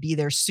for you to be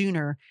there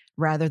sooner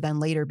rather than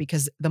later,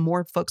 because the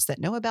more folks that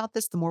know about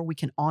this, the more we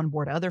can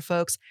onboard other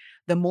folks,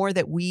 the more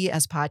that we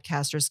as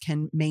podcasters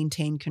can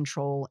maintain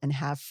control and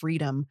have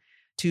freedom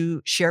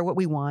to share what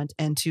we want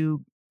and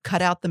to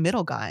cut out the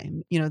middle guy,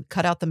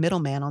 cut out the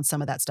middleman on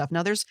some of that stuff.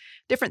 Now there's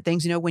different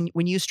things,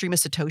 when you stream a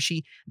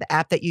Satoshi, the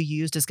app that you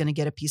used is going to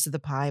get a piece of the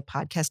pie.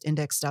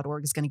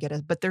 Podcastindex.org is going to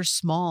get but they're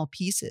small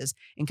pieces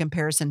in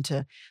comparison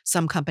to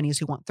some companies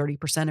who want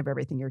 30% of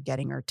everything you're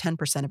getting or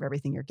 10% of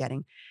everything you're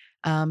getting.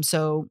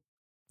 So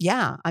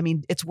yeah, I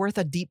mean, it's worth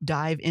a deep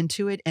dive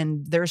into it.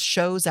 And there's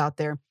shows out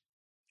there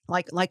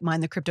like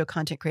mine, the crypto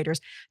content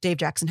creators. Dave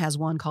Jackson has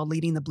one called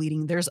Leading the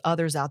Bleeding. There's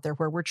others out there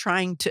where we're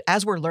trying to,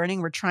 as we're learning,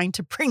 we're trying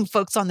to bring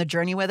folks on the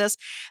journey with us.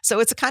 So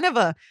it's a kind of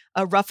a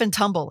rough and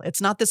tumble.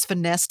 It's not this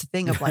finessed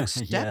thing of like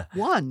step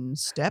one,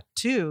 step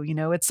two.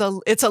 It's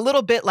a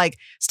little bit like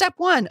step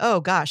one.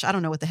 Oh gosh, I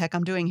don't know what the heck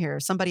I'm doing here.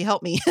 Somebody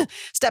help me.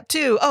 Step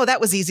two. Oh, that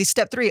was easy.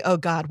 Step three. Oh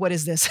God, what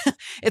is this?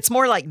 It's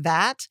more like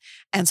that.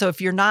 And so if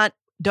you're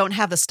don't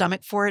have the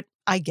stomach for it,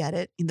 I get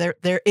it.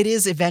 It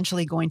is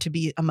eventually going to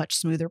be a much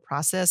smoother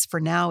process. For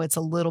now, it's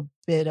a little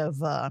bit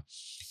of rough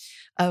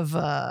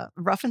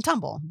and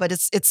tumble, but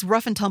it's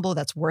rough and tumble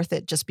that's worth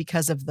it just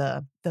because of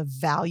the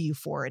value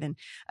for it. And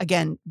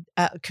again,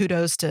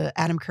 kudos to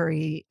Adam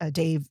Curry,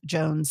 Dave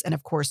Jones, and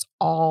of course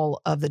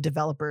all of the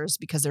developers,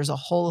 because there's a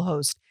whole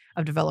host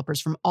of developers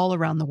from all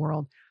around the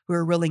world who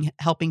are really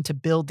helping to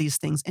build these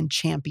things and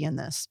champion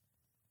this.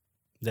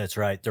 That's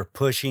right. They're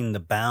pushing the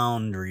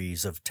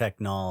boundaries of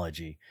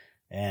technology,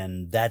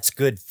 and that's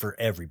good for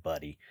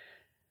everybody.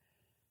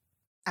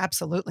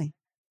 Absolutely.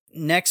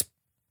 Next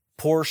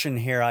portion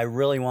here, I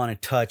really want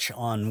to touch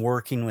on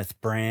working with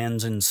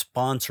brands and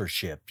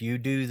sponsorship. You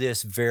do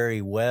this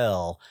very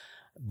well,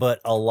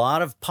 but a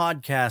lot of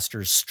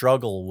podcasters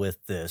struggle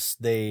with this.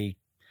 They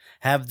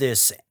have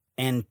this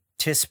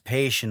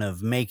anticipation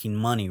of making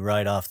money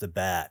right off the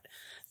bat.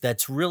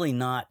 That's really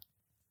not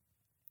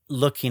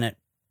looking at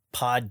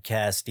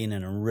podcasting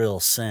in a real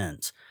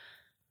sense.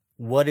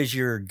 What is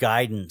your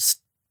guidance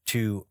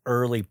to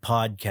early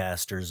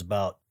podcasters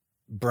about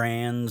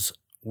brands,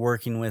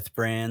 working with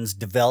brands,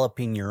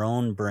 developing your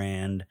own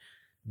brand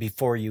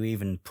before you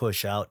even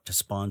push out to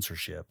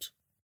sponsorships?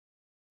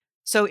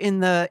 So in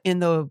the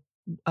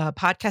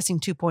podcasting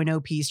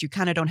 2.0 piece, you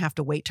kind of don't have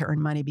to wait to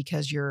earn money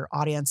because your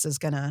audience is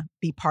going to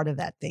be part of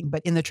that thing.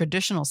 But in the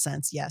traditional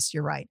sense, yes,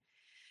 you're right.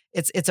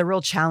 It's a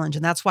real challenge,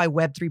 and that's why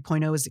Web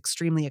 3.0 is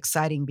extremely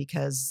exciting,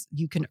 because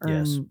you can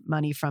earn Yes.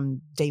 money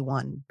from day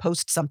one.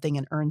 Post something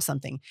and earn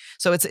something.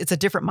 So it's a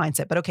different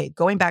mindset. But okay,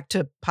 going back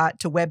to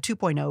Web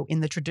 2.0 in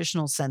the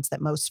traditional sense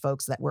that most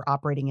folks that we're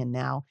operating in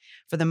now,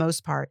 for the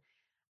most part,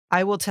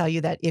 I will tell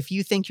you that if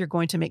you think you're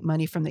going to make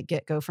money from the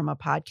get-go from a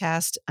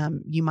podcast,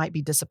 you might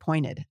be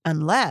disappointed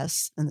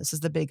unless, and this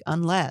is the big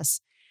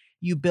unless,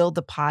 you build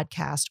the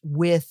podcast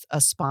with a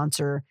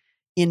sponsor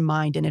in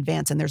mind in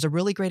advance. And there's a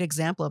really great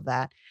example of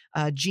that.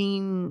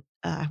 Jean,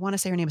 I want to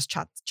say her name is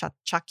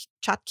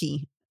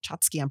Chotsky.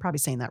 I'm probably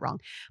saying that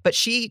wrong, but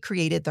she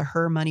created the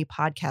Her Money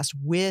podcast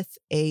with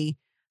a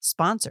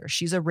sponsor.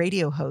 She's a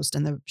radio host,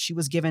 and she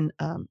was given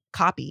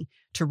copy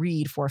to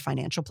read for a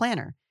financial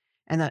planner.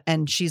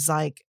 And she's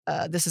like,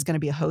 this is going to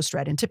be a host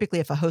read. And typically,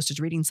 if a host is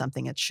reading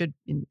something, it should,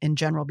 in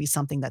general, be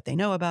something that they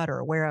know about or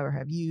aware of or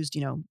have used.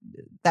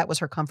 That was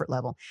her comfort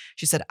level.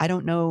 She said, I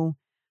don't know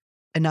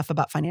enough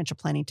about financial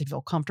planning to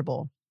feel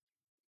comfortable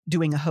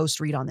doing a host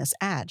read on this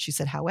ad. She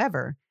said,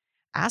 however,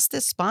 ask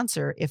this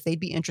sponsor if they'd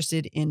be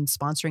interested in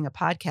sponsoring a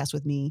podcast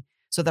with me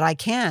so that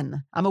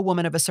I'm a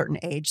woman of a certain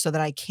age, so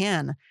that I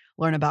can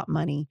learn about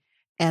money,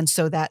 and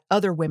so that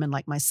other women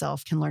like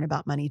myself can learn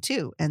about money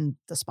too. And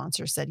the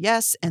sponsor said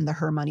yes, and the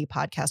Her Money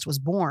podcast was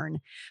born.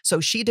 So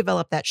she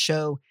developed that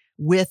show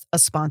with a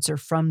sponsor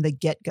from the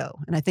get-go.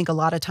 And I think a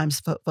lot of times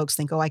folks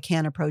think, oh, I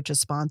can't approach a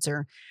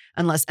sponsor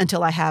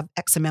until I have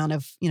X amount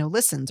of,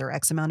 listens, or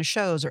X amount of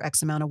shows, or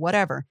X amount of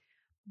whatever.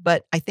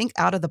 But I think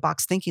out of the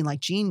box thinking, like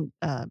Jean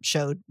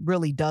showed,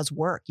 really does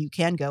work. You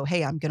can go,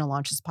 hey, I'm going to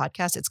launch this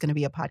podcast. It's going to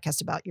be a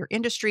podcast about your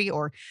industry,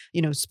 or,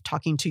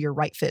 talking to your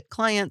right fit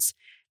clients.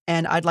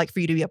 And I'd like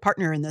for you to be a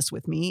partner in this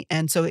with me.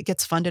 And so it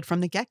gets funded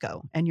from the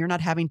get-go, and you're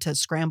not having to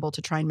scramble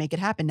to try and make it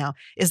happen. Now,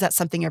 is that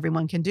something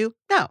everyone can do?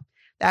 No.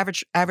 The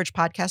average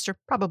podcaster,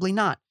 probably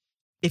not.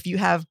 If you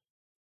have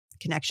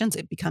connections,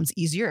 it becomes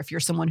easier. If you're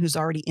someone who's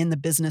already in the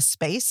business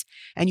space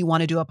and you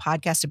want to do a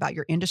podcast about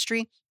your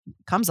industry, it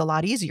becomes a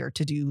lot easier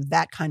to do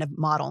that kind of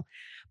model.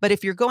 But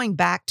if you're going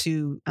back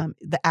to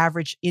the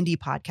average indie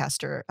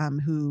podcaster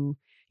who,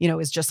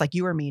 is just like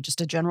you or me,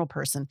 just a general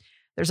person,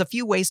 there's a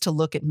few ways to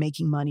look at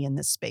making money in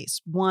this space.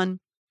 One,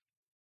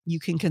 you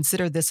can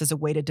consider this as a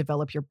way to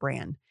develop your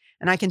brand.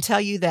 And I can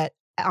tell you that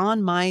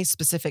on my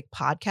specific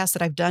podcast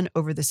that I've done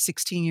over the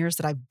 16 years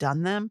that I've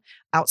done them,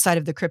 outside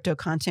of the crypto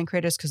content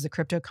creators, because the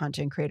crypto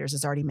content creators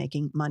is already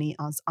making money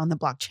on the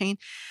blockchain.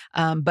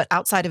 But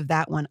outside of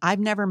that one, I've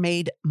never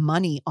made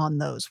money on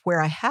those. Where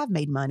I have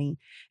made money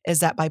is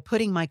that by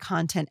putting my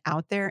content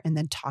out there and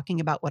then talking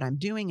about what I'm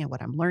doing and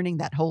what I'm learning,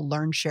 that whole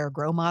learn, share,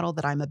 grow model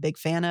that I'm a big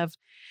fan of,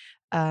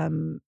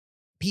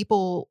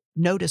 people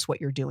notice what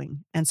you're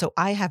doing. And so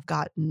I have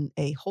gotten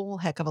a whole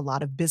heck of a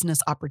lot of business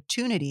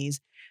opportunities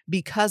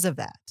because of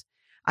that.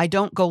 I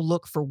don't go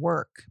look for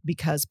work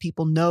because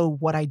people know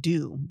what I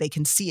do. They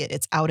can see it.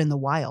 It's out in the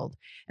wild.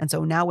 And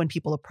so now when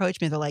people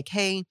approach me, they're like,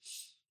 hey,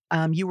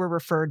 you were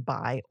referred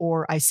by,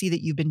 or I see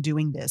that you've been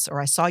doing this,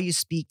 or I saw you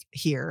speak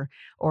here,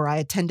 or I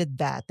attended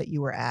that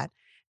you were at.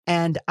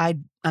 And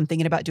I'm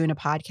thinking about doing a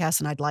podcast,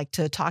 and I'd like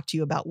to talk to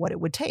you about what it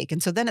would take.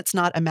 And so then it's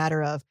not a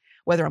matter of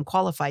whether I'm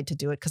qualified to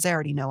do it, because I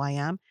already know I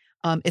am.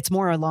 It's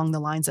more along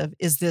the lines of,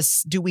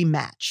 do we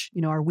match?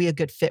 Are we a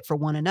good fit for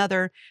one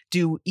another?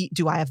 Do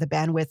I have the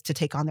bandwidth to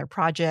take on their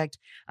project?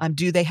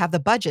 Do they have the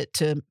budget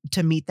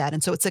to meet that?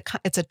 And so it's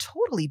a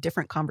totally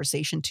different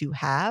conversation to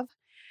have.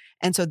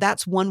 And so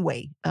that's one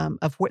way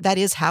that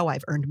is how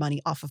I've earned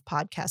money off of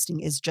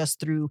podcasting, is just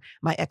through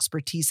my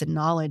expertise and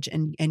knowledge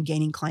and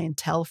gaining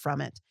clientele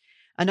from it.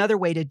 Another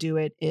way to do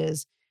it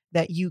is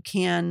that you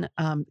can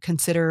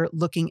consider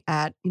looking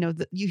at,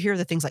 you hear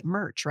the things like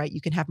merch, right? You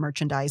can have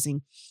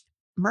merchandising.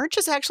 Merch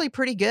is actually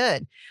pretty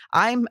good.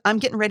 I'm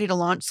getting ready to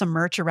launch some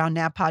merch around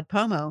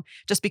NaPodPoMo,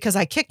 just because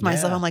I kicked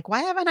myself. Yeah. I'm like,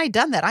 why haven't I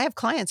done that? I have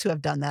clients who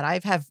have done that. I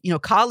have,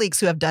 colleagues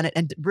who have done it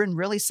and been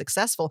really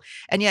successful.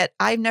 And yet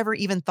I've never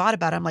even thought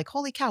about it. I'm like,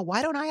 holy cow,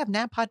 why don't I have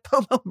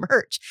NaPodPoMo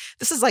merch?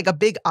 This is like a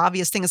big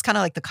obvious thing. It's kind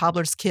of like the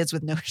cobbler's kids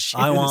with no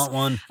shoes. I want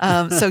one.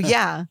 So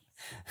yeah.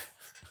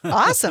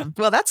 Awesome.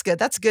 Well, that's good.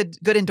 That's good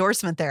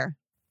endorsement there.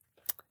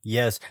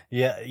 Yes.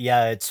 Yeah.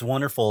 Yeah. It's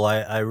wonderful.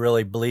 I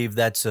really believe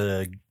that's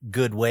a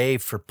good way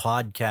for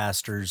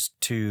podcasters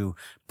to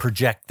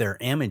project their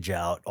image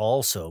out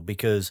also,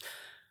 because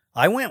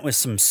I went with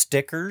some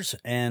stickers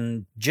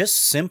and just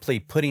simply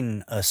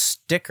putting a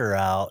sticker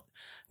out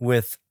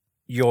with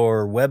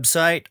your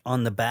website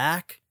on the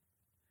back,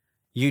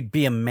 you'd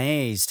be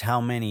amazed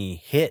how many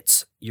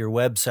hits your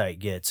website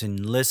gets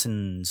and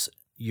listens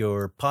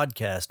your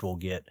podcast will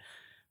get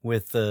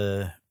with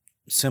a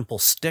simple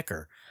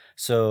sticker.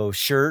 So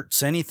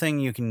shirts, anything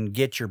you can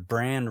get your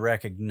brand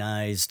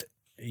recognized,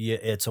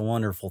 it's a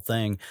wonderful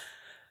thing.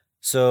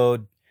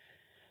 So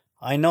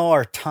I know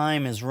our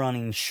time is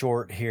running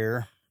short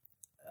here.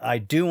 I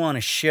do want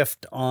to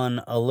shift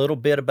on a little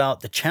bit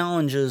about the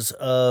challenges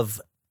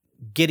of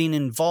getting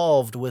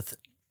involved with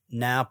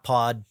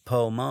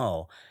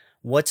NaPodPoMo.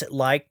 What's it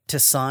like to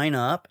sign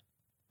up?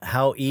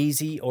 How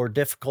easy or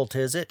difficult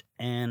is it?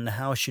 And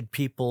how should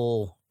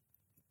people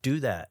do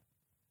that?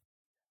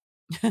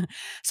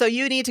 So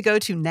you need to go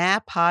to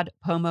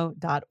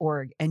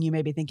napodpomo.org. And you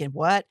may be thinking,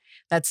 what?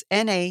 That's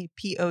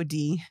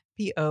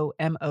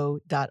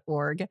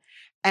NAPODPOMO.org.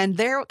 And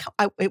there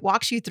it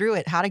walks you through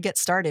it, how to get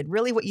started.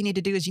 Really, what you need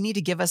to do is you need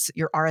to give us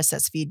your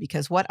RSS feed,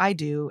 because what I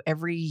do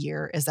every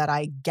year is that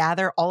I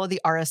gather all of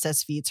the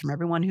RSS feeds from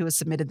everyone who has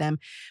submitted them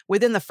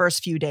within the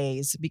first few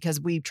days, because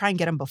we try and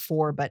get them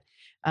before, but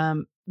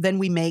then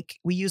we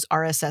use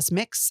RSS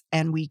Mix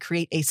and we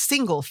create a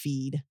single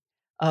feed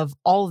of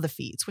all of the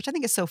feeds, which I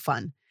think is so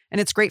fun.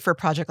 And it's great for a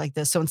project like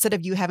this. So instead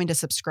of you having to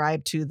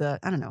subscribe to the,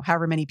 I don't know,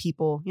 however many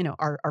people,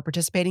 are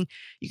participating,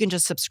 you can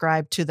just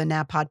subscribe to the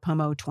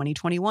NaPodPoMo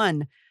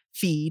 2021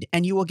 feed,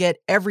 and you will get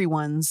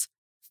everyone's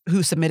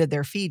who submitted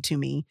their feed to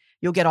me.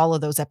 You'll get all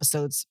of those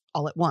episodes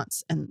all at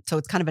once. And so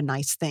it's kind of a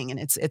nice thing. And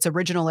it's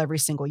original every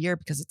single year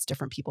because it's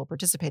different people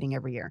participating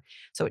every year.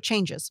 So it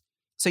changes.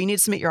 So you need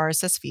to submit your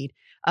RSS feed.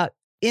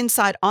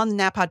 Inside on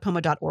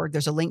napodpomo.org,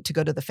 there's a link to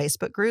go to the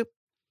Facebook group.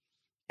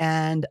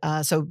 And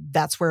so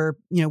that's where,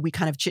 we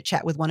kind of chit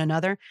chat with one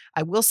another.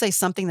 I will say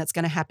something that's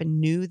going to happen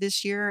new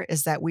this year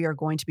is that we are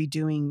going to be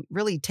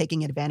really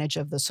taking advantage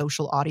of the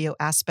social audio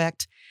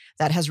aspect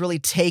that has really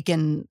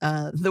taken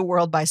the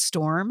world by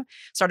storm.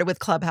 Started with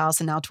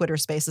Clubhouse and now Twitter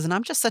Spaces. And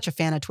I'm just such a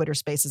fan of Twitter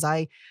Spaces.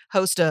 I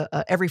host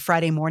every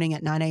Friday morning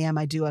at 9 a.m.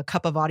 I do a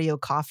cup of audio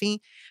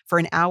coffee for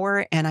an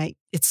hour, and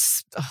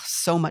it's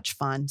so much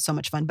fun, so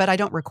much fun. But I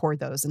don't record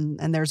those,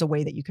 and there's a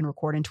way that you can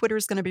record. And Twitter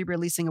is going to be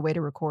releasing a way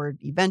to record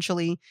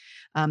eventually.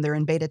 They're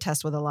in beta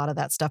test with a lot of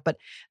that stuff, but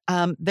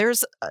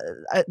there's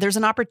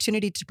an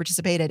opportunity to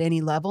participate at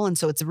any level, and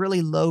so it's a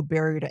really low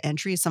barrier to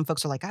entry. Some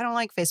folks are like, I don't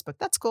like Facebook.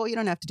 That's cool. You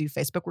don't have to do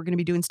Facebook. We're going to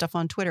be doing stuff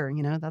on Twitter.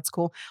 That's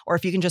cool. Or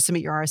if you can just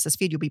submit your RSS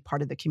feed, you'll be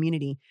part of the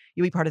community.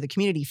 You'll be part of the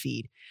community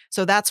feed.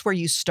 So that's where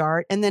you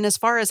start. And then as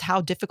far as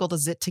how difficult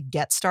is it to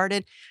get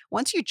started,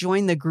 once you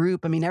join the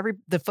group, I mean,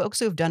 the folks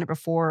who have done it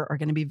before are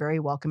going to be very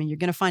welcoming. You're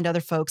going to find other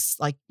folks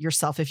like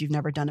yourself, if you've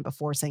never done it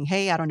before, saying,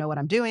 hey, I don't know what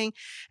I'm doing.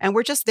 And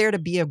we're just there to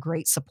be a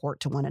great support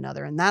to one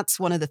another. And that's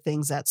one of the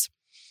things that's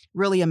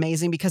really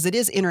amazing, because it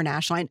is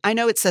international. I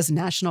know it says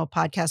National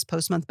Podcast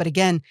Post Month, but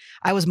again,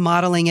 I was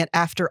modeling it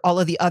after all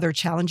of the other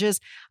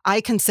challenges.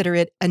 I consider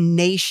it a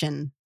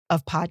nation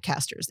of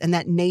podcasters, and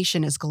that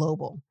nation is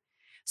global.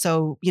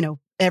 So,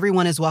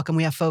 everyone is welcome.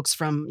 We have folks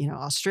from,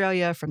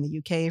 Australia, from the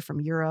UK, from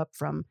Europe,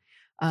 from,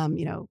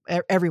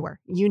 everywhere.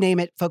 You name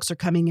it, folks are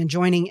coming and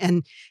joining.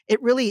 And it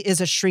really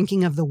is a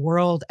shrinking of the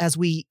world as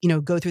we,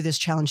 go through this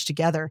challenge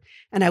together.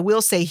 And I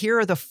will say, here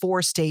are the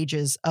 4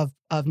 stages of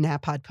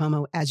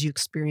NaPodPoMo as you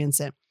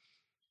experience it.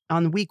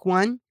 On week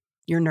 1,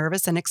 you're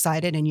nervous and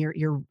excited, and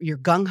you're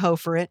gung ho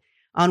for it.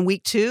 On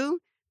week 2,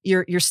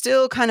 you're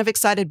still kind of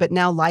excited, but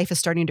now life is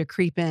starting to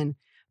creep in.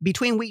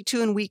 Between week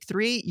 2 and week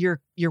 3,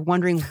 you're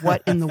wondering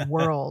what in the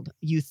world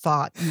you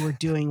thought you were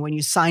doing when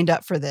you signed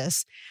up for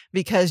this,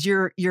 because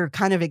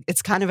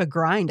it's kind of a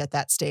grind at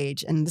that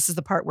stage. And this is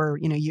the part where,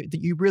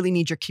 you really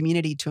need your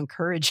community to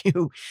encourage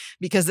you,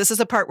 because this is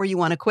a part where you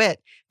want to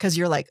quit, because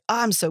you're like, oh,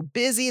 I'm so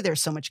busy.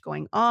 There's so much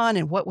going on.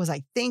 And what was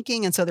I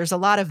thinking? And so there's a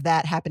lot of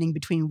that happening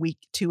between week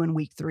 2 and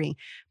week 3.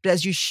 But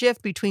as you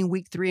shift between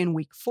week 3 and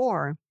week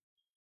 4,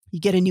 you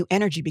get a new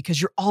energy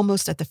because you're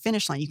almost at the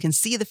finish line. You can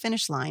see the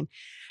finish line.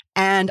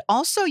 And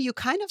also, you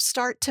kind of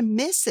start to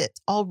miss it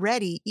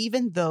already,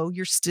 even though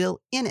you're still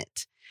in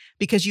it,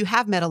 because you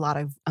have met a lot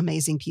of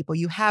amazing people.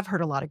 You have heard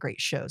a lot of great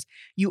shows.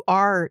 You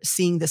are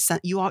seeing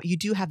you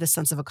do have the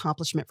sense of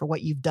accomplishment for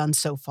what you've done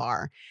so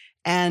far.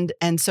 And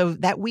so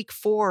that week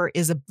 4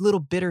 is a little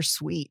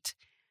bittersweet,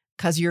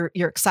 because you're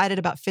excited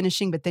about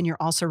finishing, but then you're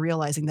also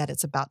realizing that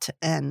it's about to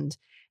end.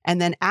 And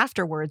then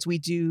afterwards, we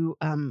do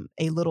on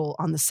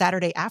the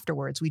Saturday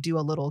afterwards, we do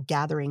a little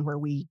gathering where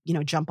we,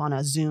 jump on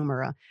a Zoom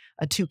or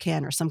a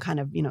toucan or some kind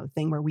of,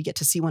 thing where we get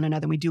to see one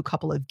another. And we do a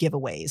couple of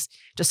giveaways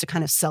just to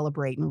kind of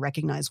celebrate and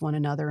recognize one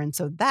another. And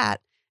so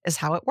that is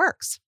how it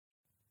works.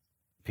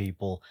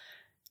 People,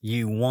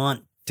 you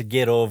want to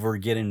get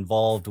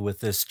involved with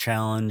this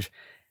challenge.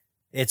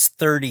 It's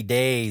 30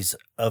 days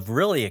of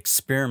really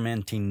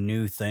experimenting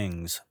new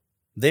things.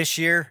 This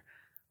year,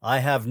 I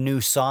have new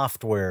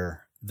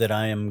software that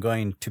I am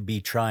going to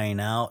be trying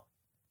out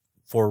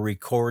for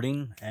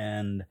recording,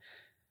 and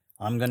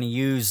I'm going to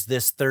use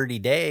this 30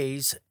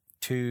 days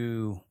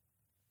to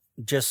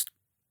just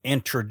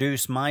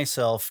introduce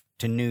myself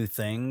to new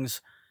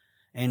things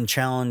and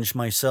challenge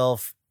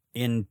myself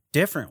in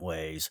different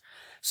ways.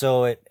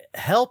 So it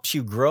helps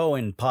you grow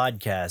in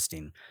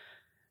podcasting.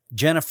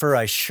 Jennifer,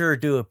 I sure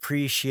do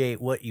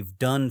appreciate what you've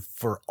done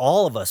for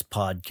all of us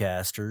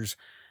podcasters,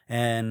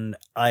 and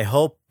I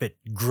hope it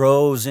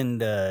grows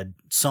into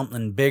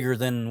something bigger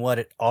than what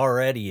it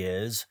already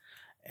is.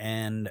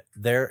 And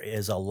there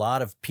is a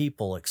lot of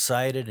people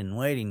excited and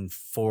waiting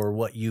for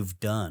what you've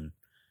done.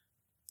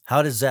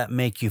 How does that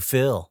make you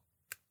feel?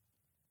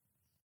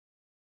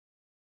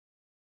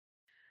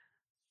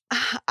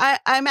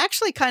 I'm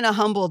actually kind of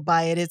humbled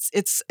by it.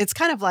 It's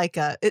kind of like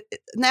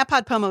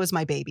NaPodPoMo is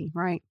my baby,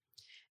 right?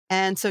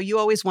 And so you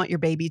always want your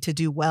baby to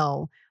do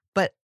well.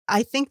 But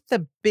I think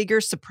the bigger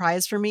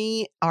surprise for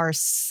me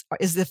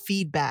is the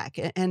feedback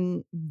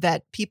and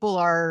that people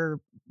are,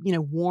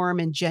 warm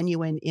and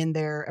genuine in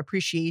their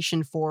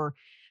appreciation for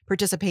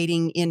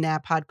participating in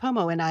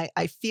NaPodPoMo. And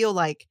I feel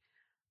like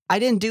I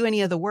didn't do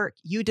any of the work.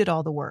 You did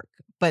all the work.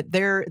 But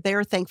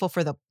they're thankful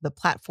for the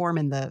platform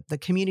and the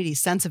community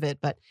sense of it.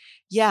 But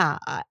yeah,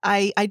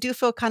 I do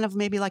feel kind of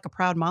maybe like a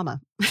proud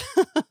mama.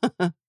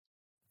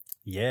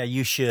 Yeah,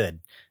 you should.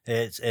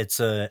 It's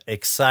a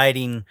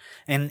exciting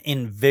and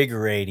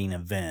invigorating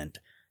event.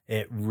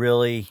 It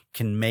really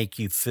can make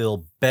you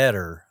feel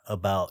better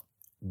about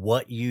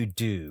what you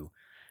do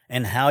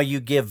and how you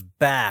give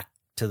back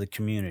to the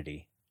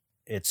community.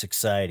 It's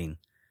exciting.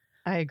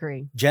 I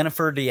agree.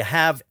 Jennifer, do you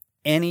have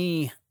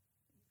any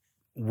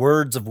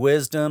words of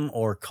wisdom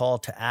or call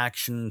to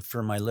action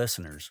for my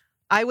listeners?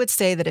 I would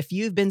say that if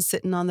you've been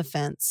sitting on the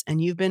fence and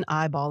you've been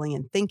eyeballing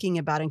and thinking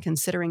about and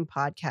considering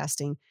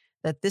podcasting,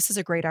 that this is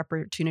a great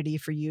opportunity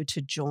for you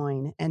to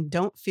join and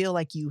don't feel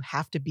like you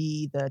have to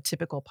be the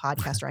typical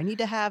podcaster. I need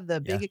to have the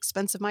Yeah. big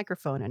expensive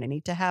microphone and I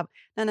need to have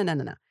no, no, no,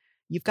 no, no.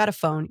 You've got a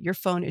phone. Your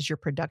phone is your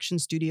production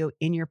studio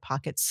in your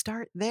pocket.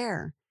 Start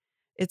there.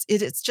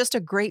 It's just a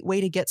great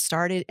way to get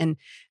started and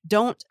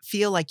don't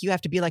feel like you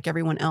have to be like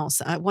everyone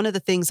else. One of the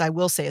things I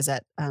will say is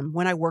that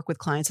when I work with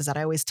clients is that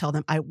I always tell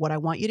them, what I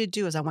want you to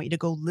do is I want you to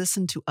go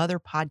listen to other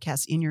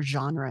podcasts in your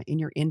genre, in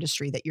your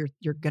industry that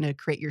you're going to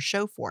create your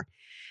show for.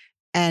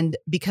 And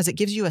because it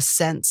gives you a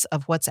sense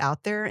of what's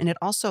out there and it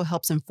also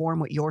helps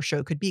inform what your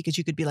show could be because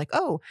you could be like,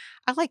 "Oh,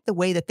 I like the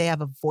way that they have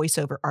a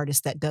voiceover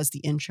artist that does the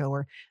intro,"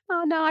 or,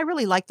 "Oh, no, I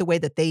really like the way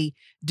that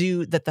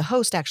the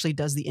host actually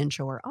does the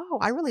intro," or, "Oh,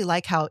 I really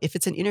like how if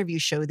it's an interview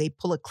show, they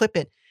pull a clip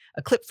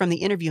from the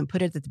interview and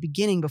put it at the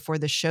beginning before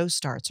the show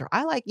starts," or,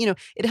 "I like,"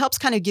 it helps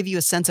kind of give you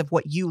a sense of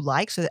what you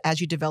like so that as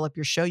you develop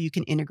your show, you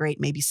can integrate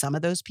maybe some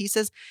of those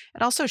pieces.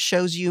 It also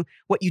shows you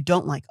what you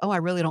don't like. "Oh, I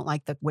really don't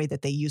like the way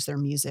that they use their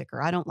music,"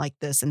 or, "I don't like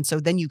this." And so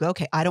then you go,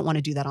 "Okay, I don't want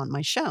to do that on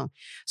my show."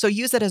 So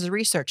use that as a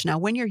research. Now,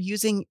 when you're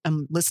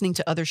listening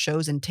to other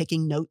shows and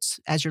taking notes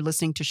as you're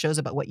listening to shows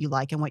about what you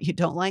like and what you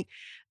don't like,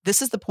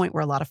 this is the point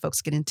where a lot of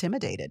folks get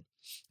intimidated.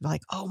 They're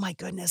like, "Oh my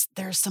goodness,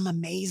 there's some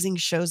amazing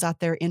shows out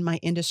there in my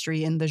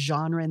industry, in the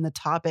genre, in the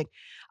topic.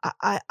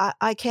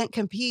 I can't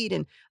compete."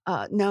 And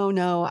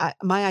no,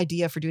 my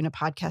idea for doing a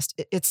podcast,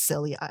 it's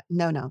silly.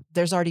 No,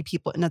 there's already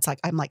people, and it's like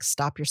I'm like,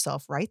 stop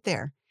yourself right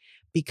there,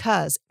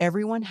 because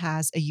everyone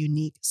has a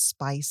unique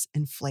spice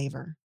and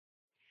flavor,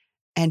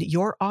 and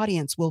your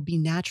audience will be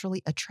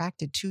naturally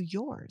attracted to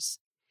yours.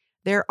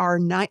 There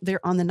on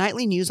the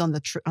nightly news on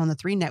the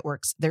 3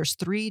 networks, there's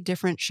 3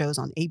 different shows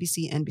on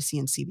ABC, NBC,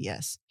 and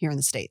CBS here in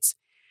the States.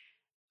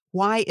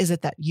 Why is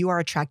it that you are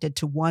attracted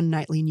to one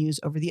nightly news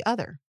over the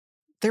other?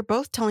 They're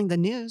both telling the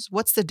news.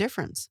 What's the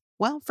difference?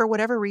 Well, for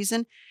whatever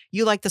reason,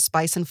 you like the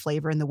spice and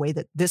flavor in the way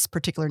that this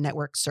particular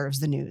network serves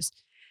the news.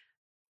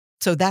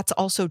 So that's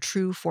also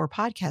true for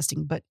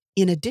podcasting. But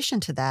in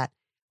addition to that,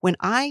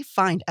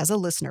 as a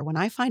listener, when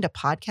I find a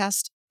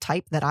podcast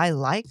type that I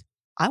like,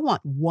 I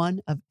want one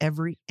of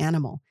every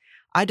animal.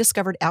 I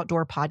discovered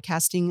outdoor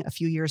podcasting a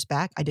few years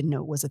back. I didn't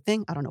know it was a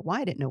thing. I don't know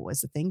why I didn't know it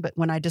was a thing, but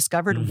when I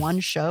discovered Mm. one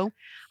show,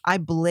 I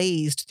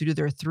blazed through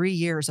their 3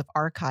 years of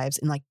archives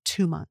in like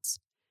 2 months.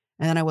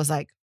 And then I was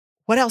like,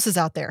 what else is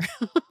out there?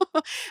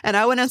 And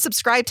I went and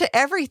subscribed to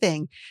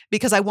everything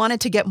because I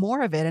wanted to get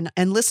more of it.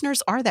 And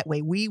listeners are that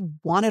way. We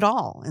want it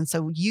all. And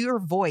so your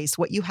voice,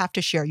 what you have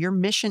to share, your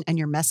mission and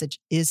your message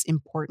is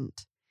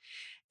important.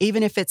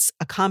 Even if it's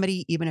a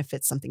comedy, even if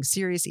it's something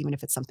serious, even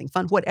if it's something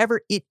fun, whatever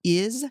it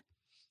is,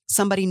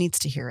 somebody needs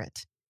to hear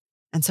it.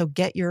 And so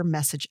get your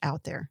message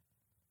out there.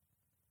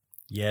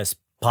 Yes,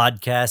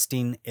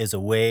 podcasting is a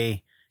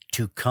way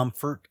to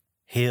comfort,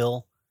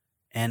 heal,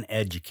 and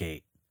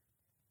educate.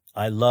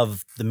 I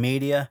love the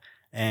media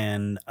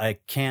and I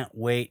can't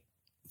wait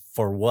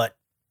for what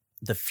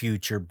the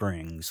future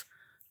brings.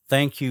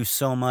 Thank you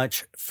so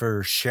much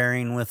for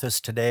sharing with us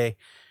today.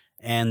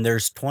 And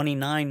there's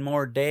 29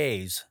 more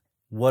days.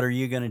 What are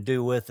you going to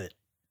do with it?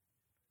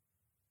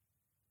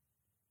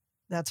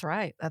 That's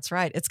right. That's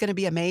right. It's going to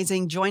be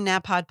amazing. Join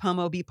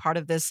NaPodPoMo, be part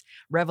of this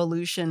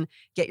revolution,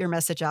 get your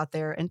message out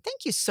there. And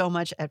thank you so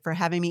much, Ed, for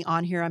having me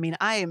on here. I mean,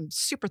 I am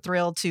super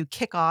thrilled to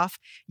kick off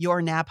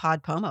your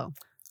NaPodPoMo.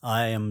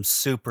 I am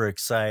super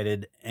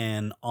excited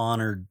and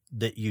honored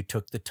that you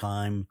took the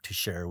time to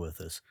share with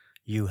us.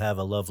 You have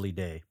a lovely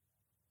day.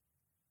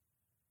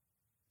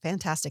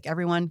 Fantastic.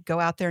 Everyone, go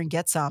out there and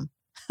get some.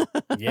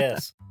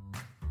 Yes.